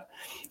time at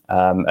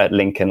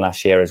Lincoln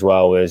last year as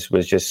well, was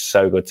just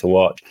so good to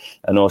watch.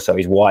 And also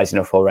he's wise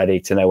enough already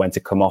to know when to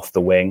come off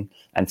the wing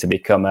and to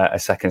become a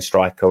second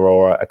striker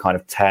or a kind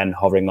of 10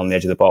 hovering on the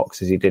edge of the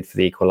box, as he did for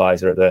the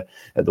equaliser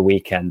at the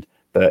weekend.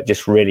 But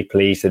just really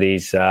pleased that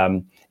he's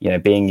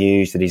being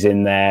used, that he's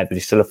in there, that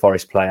he's still a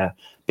Forest player,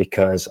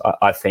 because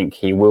I think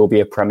he will be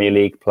a Premier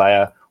League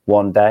player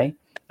one day.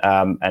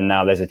 And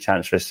now there's a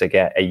chance for us to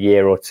get a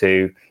year or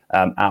 2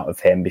 out of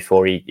him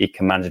before he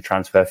commands a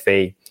transfer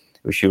fee.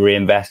 We should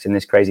reinvest in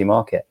this crazy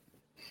market.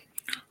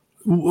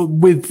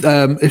 With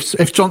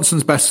if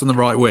Johnson's best on the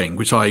right wing,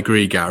 which I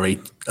agree, Gary,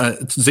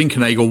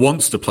 Zinkernagel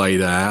wants to play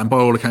there, and by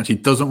all accounts he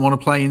doesn't want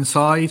to play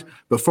inside.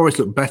 But Forest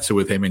look better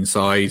with him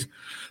inside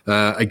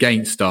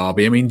against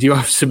Derby. I mean, do you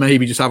have to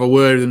maybe just have a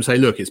word with him and say,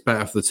 look, it's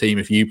better for the team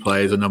if you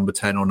play as a number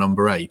 10 or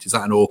number 8? Is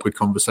that an awkward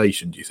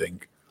conversation, do you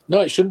think?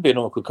 No, it shouldn't be an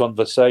awkward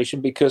conversation,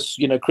 because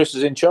Chris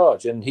is in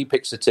charge and he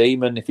picks the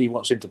team, and if he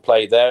wants him to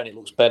play there and it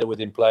looks better with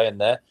him playing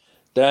there,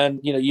 then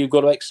you've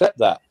got to accept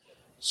that.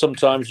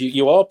 Sometimes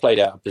you are played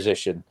out of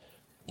position.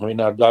 I mean,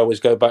 I always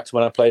go back to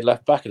when I played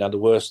left back and had the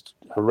worst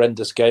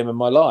horrendous game of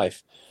my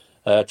life,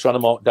 trying to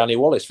mark Danny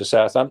Wallace for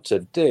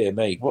Southampton. Dear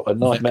me, what a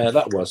nightmare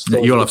that was.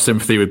 You'll have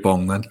sympathy with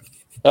Bong then.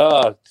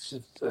 To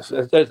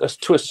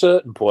a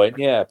certain point,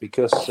 yeah,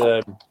 because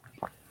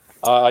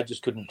I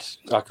just couldn't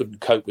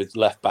cope with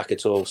left back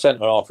at all.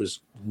 Centre half was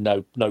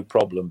no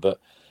problem, but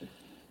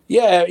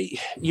yeah,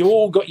 you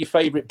all got your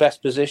favourite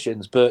best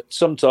positions, but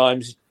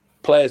sometimes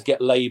players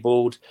get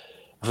labelled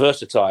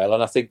versatile,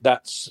 and I think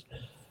that's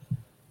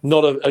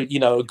not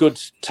a good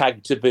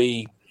tag to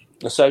be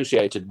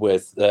associated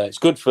with. It's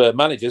good for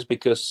managers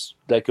because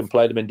they can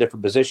play them in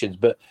different positions,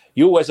 but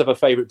you always have a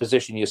favourite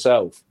position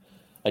yourself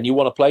and you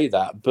want to play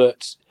that,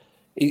 but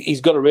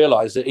he's got to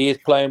realise that he is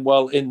playing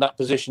well in that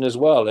position as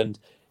well, and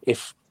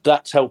if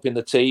that's helping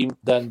the team,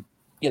 then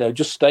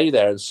just stay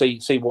there and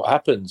see what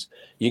happens.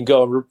 You can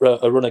go on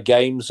a run of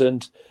games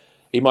and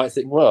he might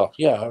think, well,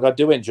 yeah, I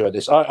do enjoy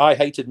this. I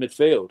hated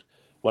midfield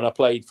when I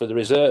played for the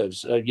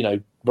reserves.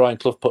 Brian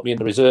Clough put me in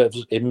the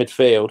reserves in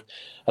midfield,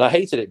 and I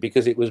hated it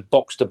because it was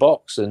box to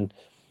box, and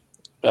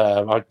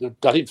I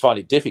didn't find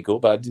it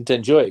difficult, but I didn't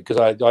enjoy it because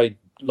I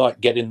like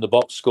getting in the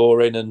box,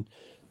 scoring and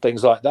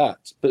things like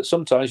that. But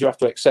sometimes you have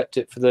to accept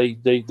it for the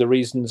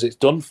reasons it's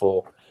done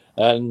for,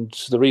 and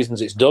the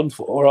reasons it's done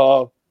for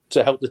are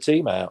to help the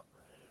team out.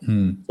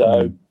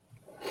 So,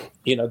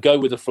 go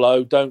with the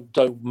flow.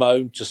 Don't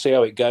moan. Just see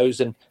how it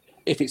goes, and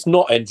if it's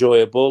not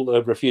enjoyable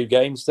over a few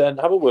games, then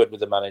have a word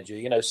with the manager.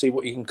 See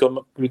what you can come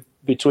up with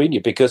between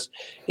you, because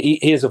he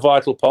is a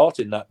vital part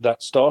in that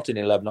starting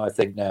 11, I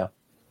think, now.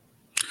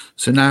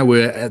 So now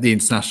we're at the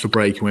international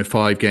break and we're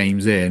 5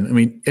 games in. I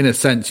mean, in a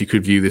sense, you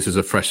could view this as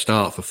a fresh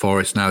start for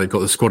Forest. Now they've got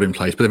the squad in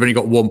place, but they've only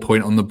got 1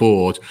 point on the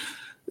board.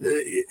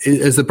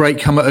 Has the break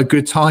come at a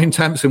good time,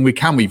 Temps? And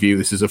can we view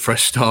this as a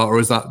fresh start, or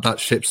is that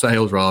ship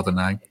sailed rather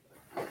now?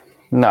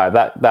 No,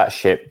 that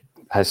ship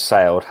has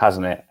sailed,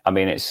 hasn't it? I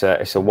mean, it's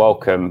a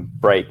welcome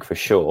break for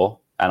sure,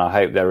 and I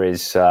hope there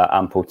is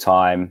ample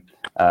time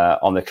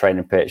on the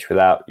training pitch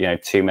without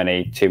too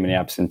many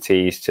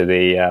absentees to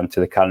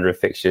the calendar of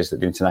fixtures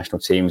that the international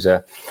teams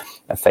are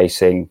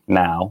facing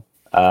now.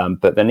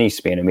 But there needs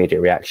to be an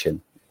immediate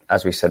reaction,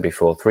 as we said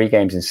before. 3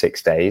 games in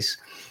 6 days.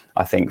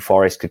 I think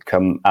Forest could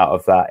come out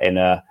of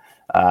that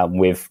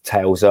with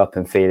tails up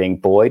and feeling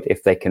buoyed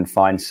if they can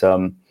find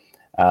some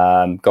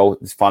find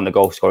the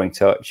goal scoring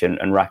touch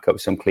and rack up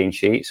some clean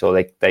sheets,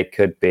 or they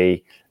could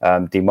be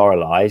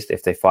demoralised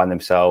if they find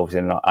themselves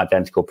in an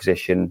identical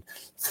position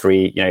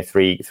three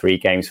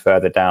games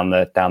further down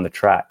the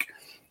track.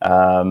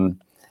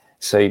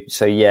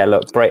 So yeah,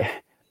 look,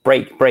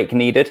 break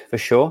needed for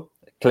sure.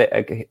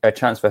 A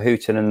chance for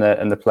Houghton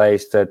and the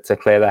players to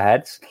clear their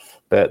heads,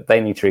 but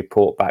they need to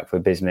report back for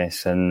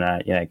business and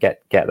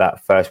get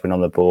that first win on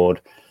the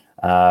board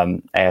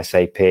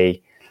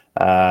ASAP.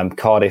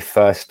 Cardiff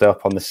first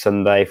up on the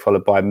Sunday,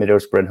 followed by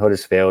Middlesbrough and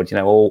Huddersfield.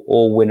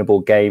 All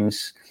winnable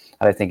games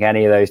I don't think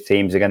any of those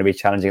teams are going to be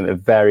challenging at the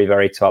very,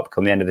 very top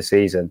come the end of the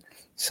season.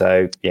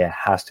 So, yeah, it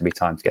has to be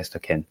time to get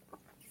stuck in.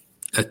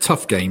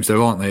 Tough games,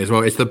 though, aren't they? As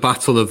well, it's the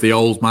battle of the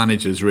old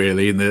managers,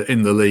 really, in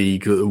the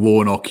league.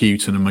 Warnock,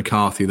 Houghton, and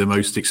McCarthy, the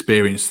most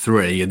experienced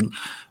three. And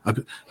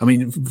I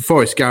mean,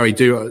 Forest, Gary,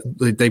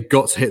 they've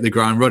got to hit the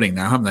ground running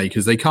now, haven't they?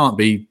 Because they can't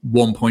be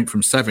 1 point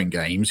from 7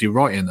 games. You're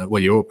right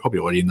you're probably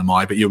already in the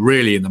mire, but you're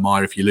really in the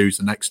mire if you lose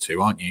the next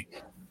 2, aren't you?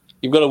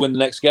 You've got to win the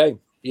next game.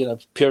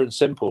 Pure and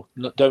simple.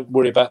 Don't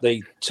worry about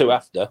the 2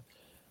 after.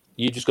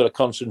 You just got to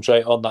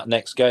concentrate on that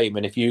next game.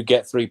 And if you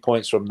get 3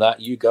 points from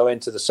that, you go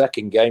into the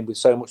second game with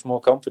so much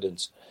more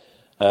confidence.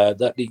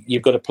 That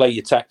you've got to play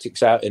your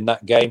tactics out in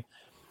that game.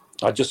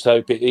 I just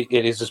hope it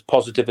is as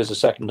positive as the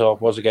second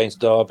half was against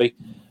Derby.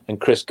 And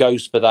Chris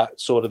goes for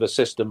that sort of a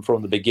system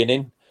from the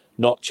beginning,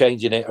 not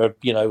changing it,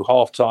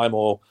 half time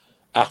or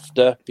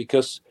after,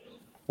 because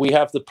we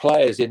have the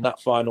players in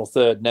that final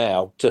third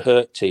now to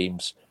hurt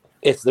teams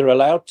if they're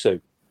allowed to.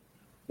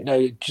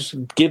 Just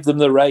give them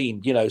the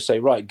rein, say,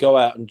 right, go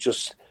out and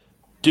just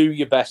do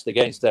your best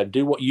against them.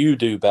 Do what you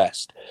do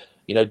best.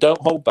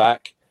 Don't hold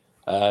back.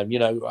 I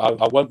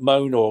won't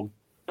moan or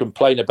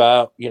complain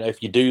about,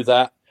 if you do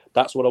that,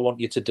 that's what I want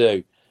you to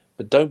do.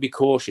 But don't be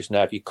cautious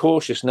now. If you're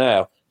cautious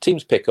now,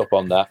 teams pick up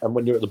on that. And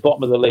when you're at the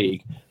bottom of the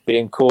league,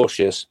 being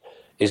cautious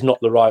is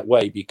not the right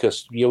way,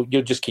 because you'll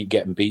just keep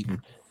getting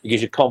beaten,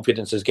 because your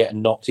confidence is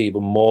getting knocked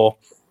even more.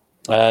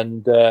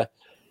 And,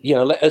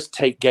 let us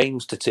take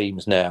games to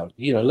teams now.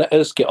 Let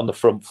us get on the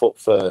front foot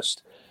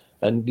first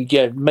and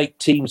make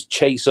teams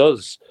chase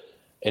us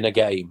in a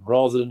game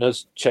rather than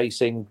us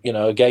chasing,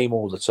 a game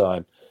all the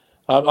time.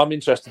 I'm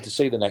interested to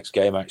see the next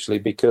game, actually,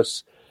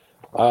 because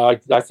I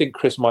think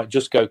Chris might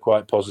just go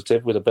quite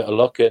positive with a bit of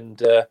luck,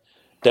 and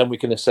then we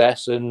can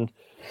assess and,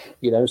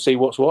 see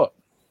what's what.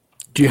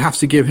 Do you have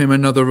to give him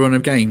another run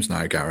of games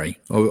now, Gary?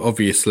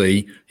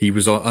 Obviously, he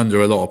was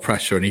under a lot of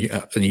pressure, and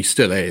he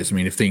still is. I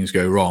mean, if things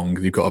go wrong,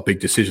 you've got a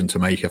big decision to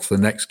make after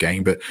the next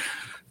game. But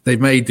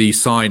they've made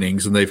these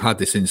signings, and they've had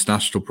this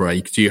international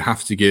break. Do you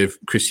have to give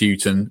Chris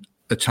Houghton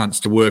a chance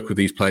to work with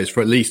these players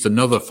for at least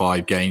another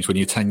 5 games when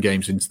you're 10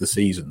 games into the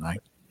season now?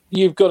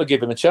 You've got to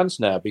give him a chance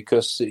now,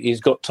 because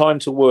he's got time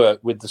to work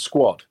with the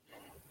squad.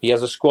 He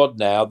has a squad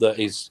now that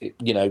is,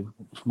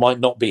 might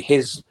not be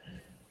his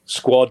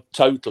squad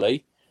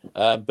totally,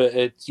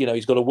 but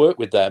he's got to work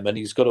with them, and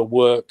he's got to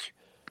work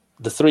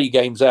the 3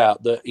 games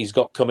out that he's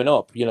got coming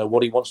up.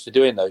 What he wants to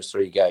do in those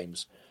 3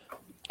 games,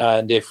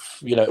 and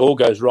if all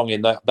goes wrong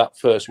in that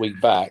first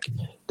week back,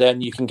 then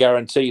you can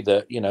guarantee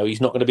that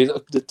he's not going to be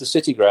the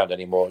City ground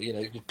anymore.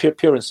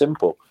 Pure and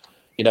simple.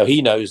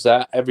 He knows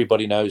that.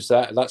 Everybody knows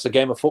that. That's a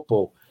game of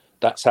football.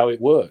 That's how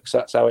it works.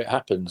 That's how it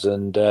happens.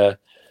 And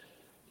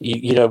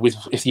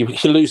if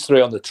you lose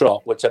 3 on the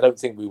trot, which I don't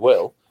think we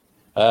will,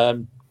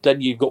 then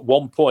you've got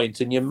 1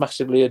 point and you're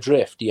massively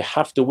adrift. You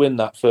have to win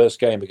that first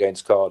game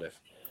against Cardiff,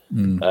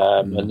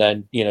 and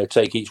then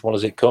take each one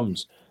as it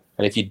comes.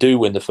 And if you do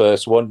win the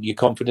first one, your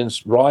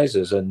confidence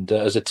rises, and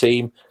as a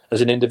team, as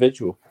an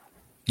individual.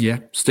 Yeah,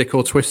 stick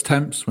or twist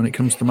temps when it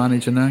comes to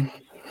manager now.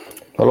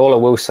 Well, all I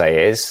will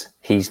say is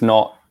he's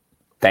not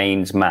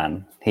Dane's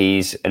man.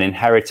 He's an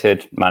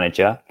inherited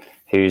manager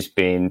who's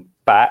been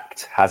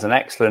backed, has an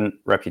excellent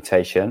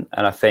reputation,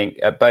 and I think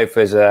both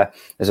as a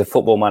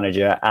football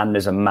manager and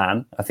as a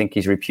man, I think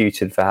he's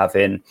reputed for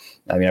having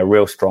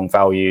real strong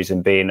values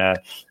and being a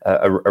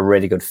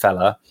really good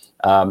fella.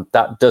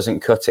 That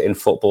doesn't cut it in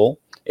football.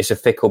 It's a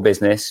fickle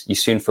business. You're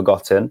soon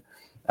forgotten.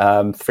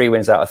 3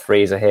 wins out of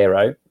 3 is a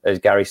hero, as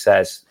Gary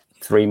says.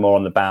 3 more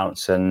on the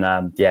bounce, and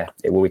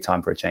it will be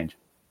time for a change.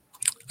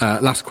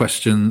 Last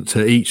question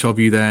to each of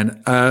you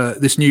then.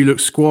 This new look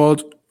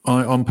squad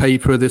on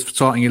paper, this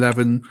starting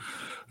 11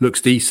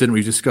 looks decent.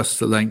 We've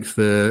discussed at length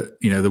the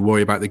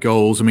worry about the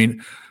goals. I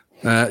mean,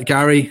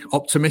 Gary,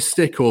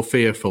 optimistic or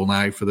fearful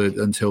now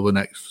until the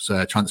next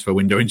transfer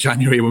window in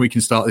January, when we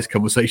can start this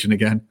conversation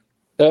again?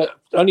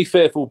 Only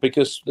fearful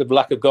because of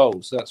lack of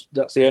goals.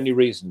 That's the only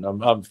reason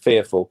I'm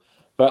fearful.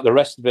 But the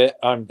rest of it,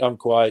 I'm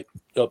quite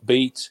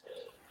upbeat.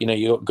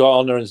 You've got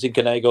Garner and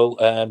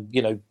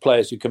Zinkernagel,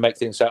 players who can make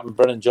things happen.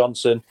 Brennan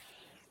Johnson,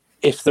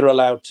 if they're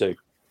allowed to.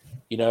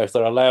 If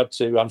they're allowed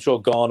to, I'm sure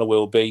Garner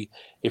will be.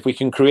 If we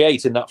can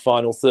create in that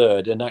final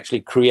third and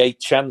actually create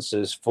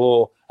chances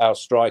for our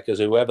strikers,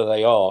 whoever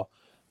they are,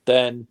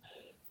 then,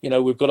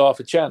 we've got half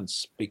a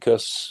chance,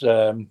 because,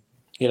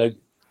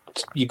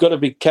 you've got to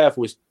be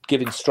careful with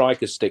giving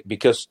strikers stick,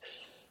 because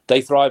they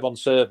thrive on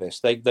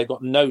service. They've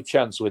got no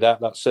chance without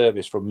that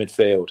service from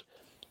midfield.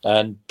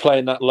 And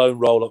playing that lone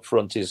role up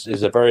front is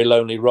a very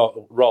lonely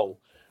role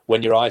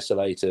when you're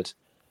isolated.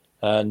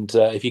 And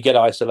if you get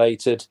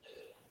isolated,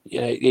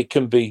 it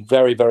can be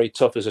very, very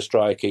tough as a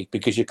striker,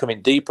 because you're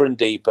coming deeper and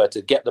deeper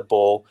to get the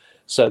ball.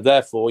 So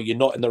therefore, you're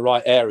not in the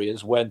right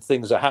areas when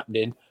things are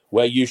happening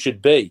where you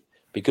should be,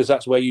 because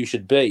that's where you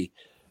should be.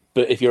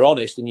 But if you're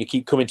honest and you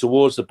keep coming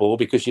towards the ball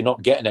because you're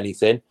not getting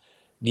anything,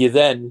 you're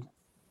then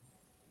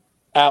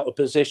out of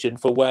position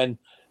for when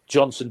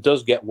Johnson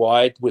does get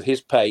wide with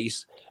his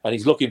pace and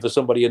he's looking for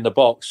somebody in the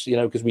box,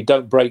 because we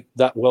don't break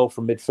that well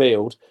from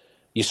midfield,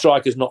 your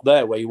striker's not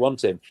there where you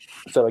want him.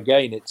 So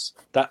again, it's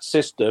that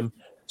system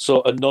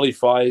sort of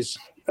nullifies,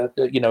 a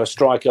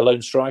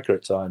lone striker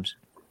at times.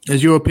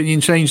 Has your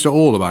opinion changed at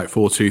all about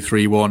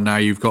 4-2-3-1? Now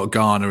you've got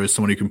Garner as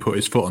someone who can put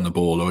his foot on the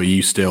ball, or are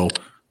you still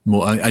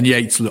more? And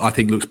Yates, I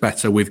think, looks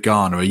better with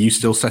Garner. Are you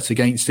still set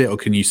against it, or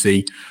can you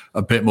see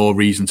a bit more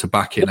reason to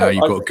back it now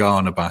you've got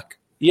Garner back?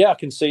 Yeah, I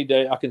can see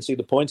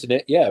the point in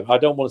it. Yeah, I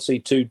don't want to see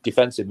two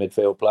defensive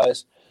midfield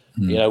players.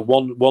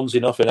 One's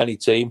enough in any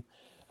team,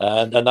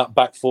 and that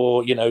back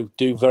four,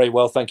 do very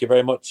well. Thank you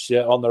very much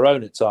on their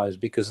own at times,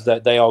 because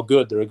they are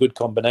good. They're a good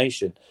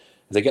combination.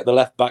 If they get the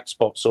left back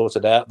spot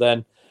sorted out,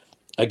 then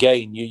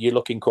again, you're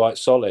looking quite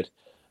solid.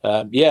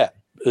 And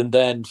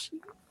then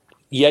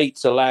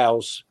Yates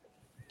allows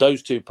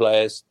those two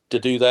players to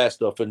do their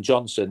stuff, and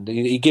Johnson,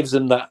 he gives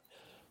them that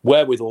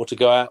wherewithal to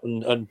go out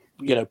and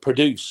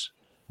produce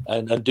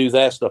and do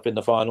their stuff in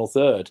the final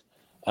third.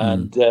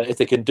 And if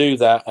they can do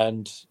that,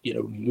 and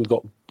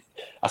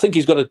I think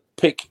he's got to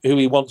pick who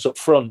he wants up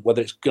front,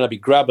 whether it's going to be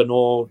Grabban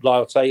or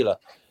Lyle Taylor,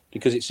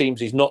 because it seems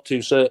he's not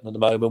too certain at the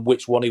moment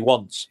which one he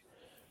wants.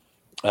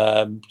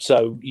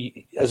 So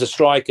as a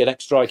striker,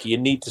 ex-striker, you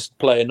need to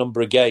play a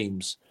number of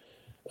games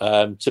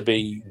to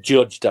be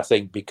judged, I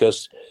think,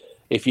 because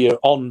if you're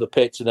on the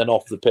pitch and then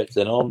off the pitch,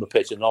 then on the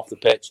pitch and off the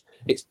pitch,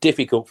 it's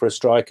difficult for a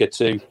striker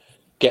to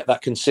get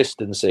that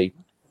consistency.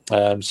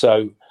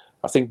 So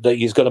I think that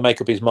he's got to make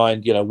up his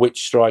mind,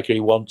 which striker he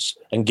wants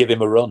and give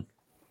him a run.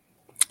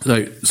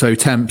 So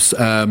Temps,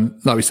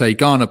 like we say,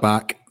 Garner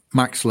back.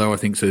 Max Lowe, I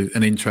think, is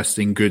an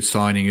interesting, good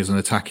signing as an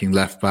attacking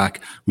left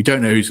back. We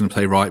don't know who's going to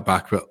play right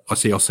back, but I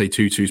see Osei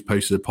Tutu's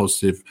posted a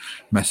positive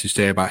message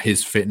there about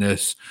his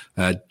fitness.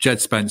 Jed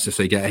Spence, if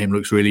they get him,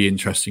 looks really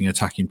interesting,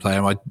 attacking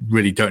player. I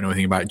really don't know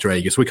anything about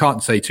Drager, so we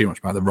can't say too much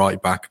about the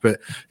right back. But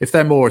if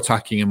they're more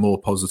attacking and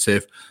more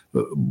positive,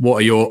 what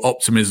are your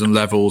optimism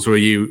levels, or are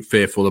you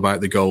fearful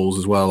about the goals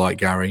as well, like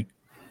Gary?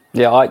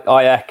 Yeah,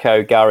 I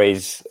echo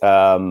Gary's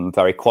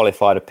very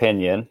qualified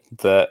opinion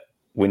that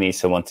we need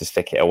someone to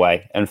stick it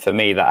away. And for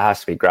me, that has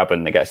to be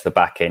Grabban that gets the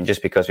back in,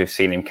 just because we've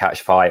seen him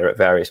catch fire at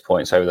various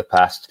points over the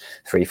past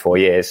 3-4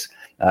 years.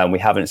 We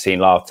haven't seen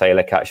Lyle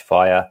Taylor catch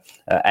fire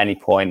at any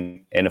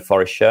point in a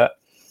Forest shirt.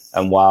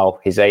 And while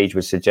his age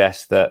would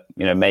suggest that,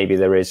 maybe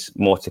there is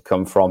more to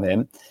come from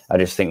him, I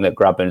just think that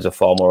Grabban's a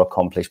far more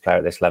accomplished player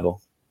at this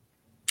level.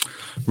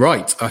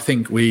 Right, I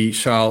think we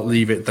shall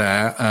leave it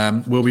there.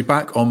 We'll be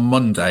back on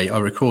Monday. I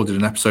recorded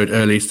an episode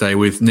earlier today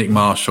with Nick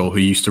Marshall, who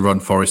used to run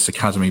Forest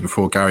Academy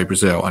before Gary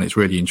Brazil, and it's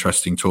really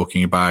interesting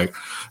talking about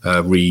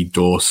Reed,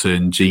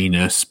 Dawson,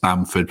 Genus,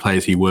 Bamford,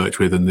 players he worked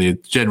with, and the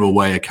general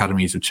way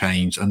academies have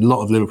changed, and a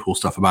lot of Liverpool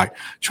stuff about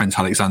Trent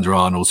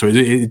Alexander-Arnold. So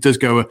it does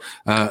go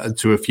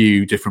to a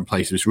few different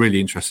places. It's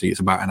really interesting. It's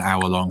about an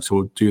hour long, so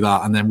we'll do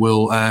that, and then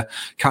we'll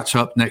catch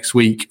up next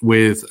week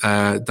with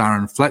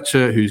Darren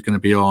Fletcher, who's going to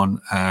be on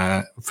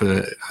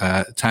for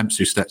Temps,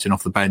 who stepped in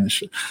off the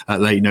bench at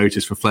late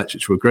notice for Fletcher,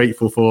 which we're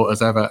grateful for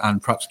as ever,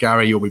 and perhaps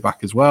Gary, you'll be back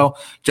as well.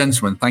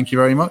 Gentlemen, thank you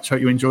very much.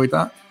 Hope you enjoyed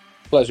that.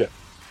 Pleasure.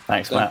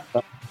 Thanks, Matt.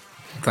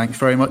 Thanks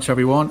very much,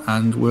 everyone,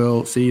 and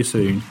we'll see you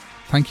soon.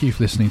 Thank you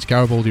for listening to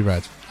Garibaldi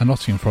Red, a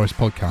Nottingham Forest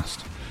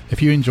podcast.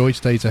 If you enjoyed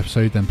today's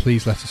episode, then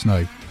please let us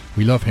know.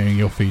 We love hearing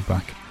your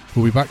feedback.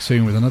 We'll be back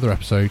soon with another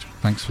episode.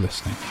 Thanks for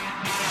listening.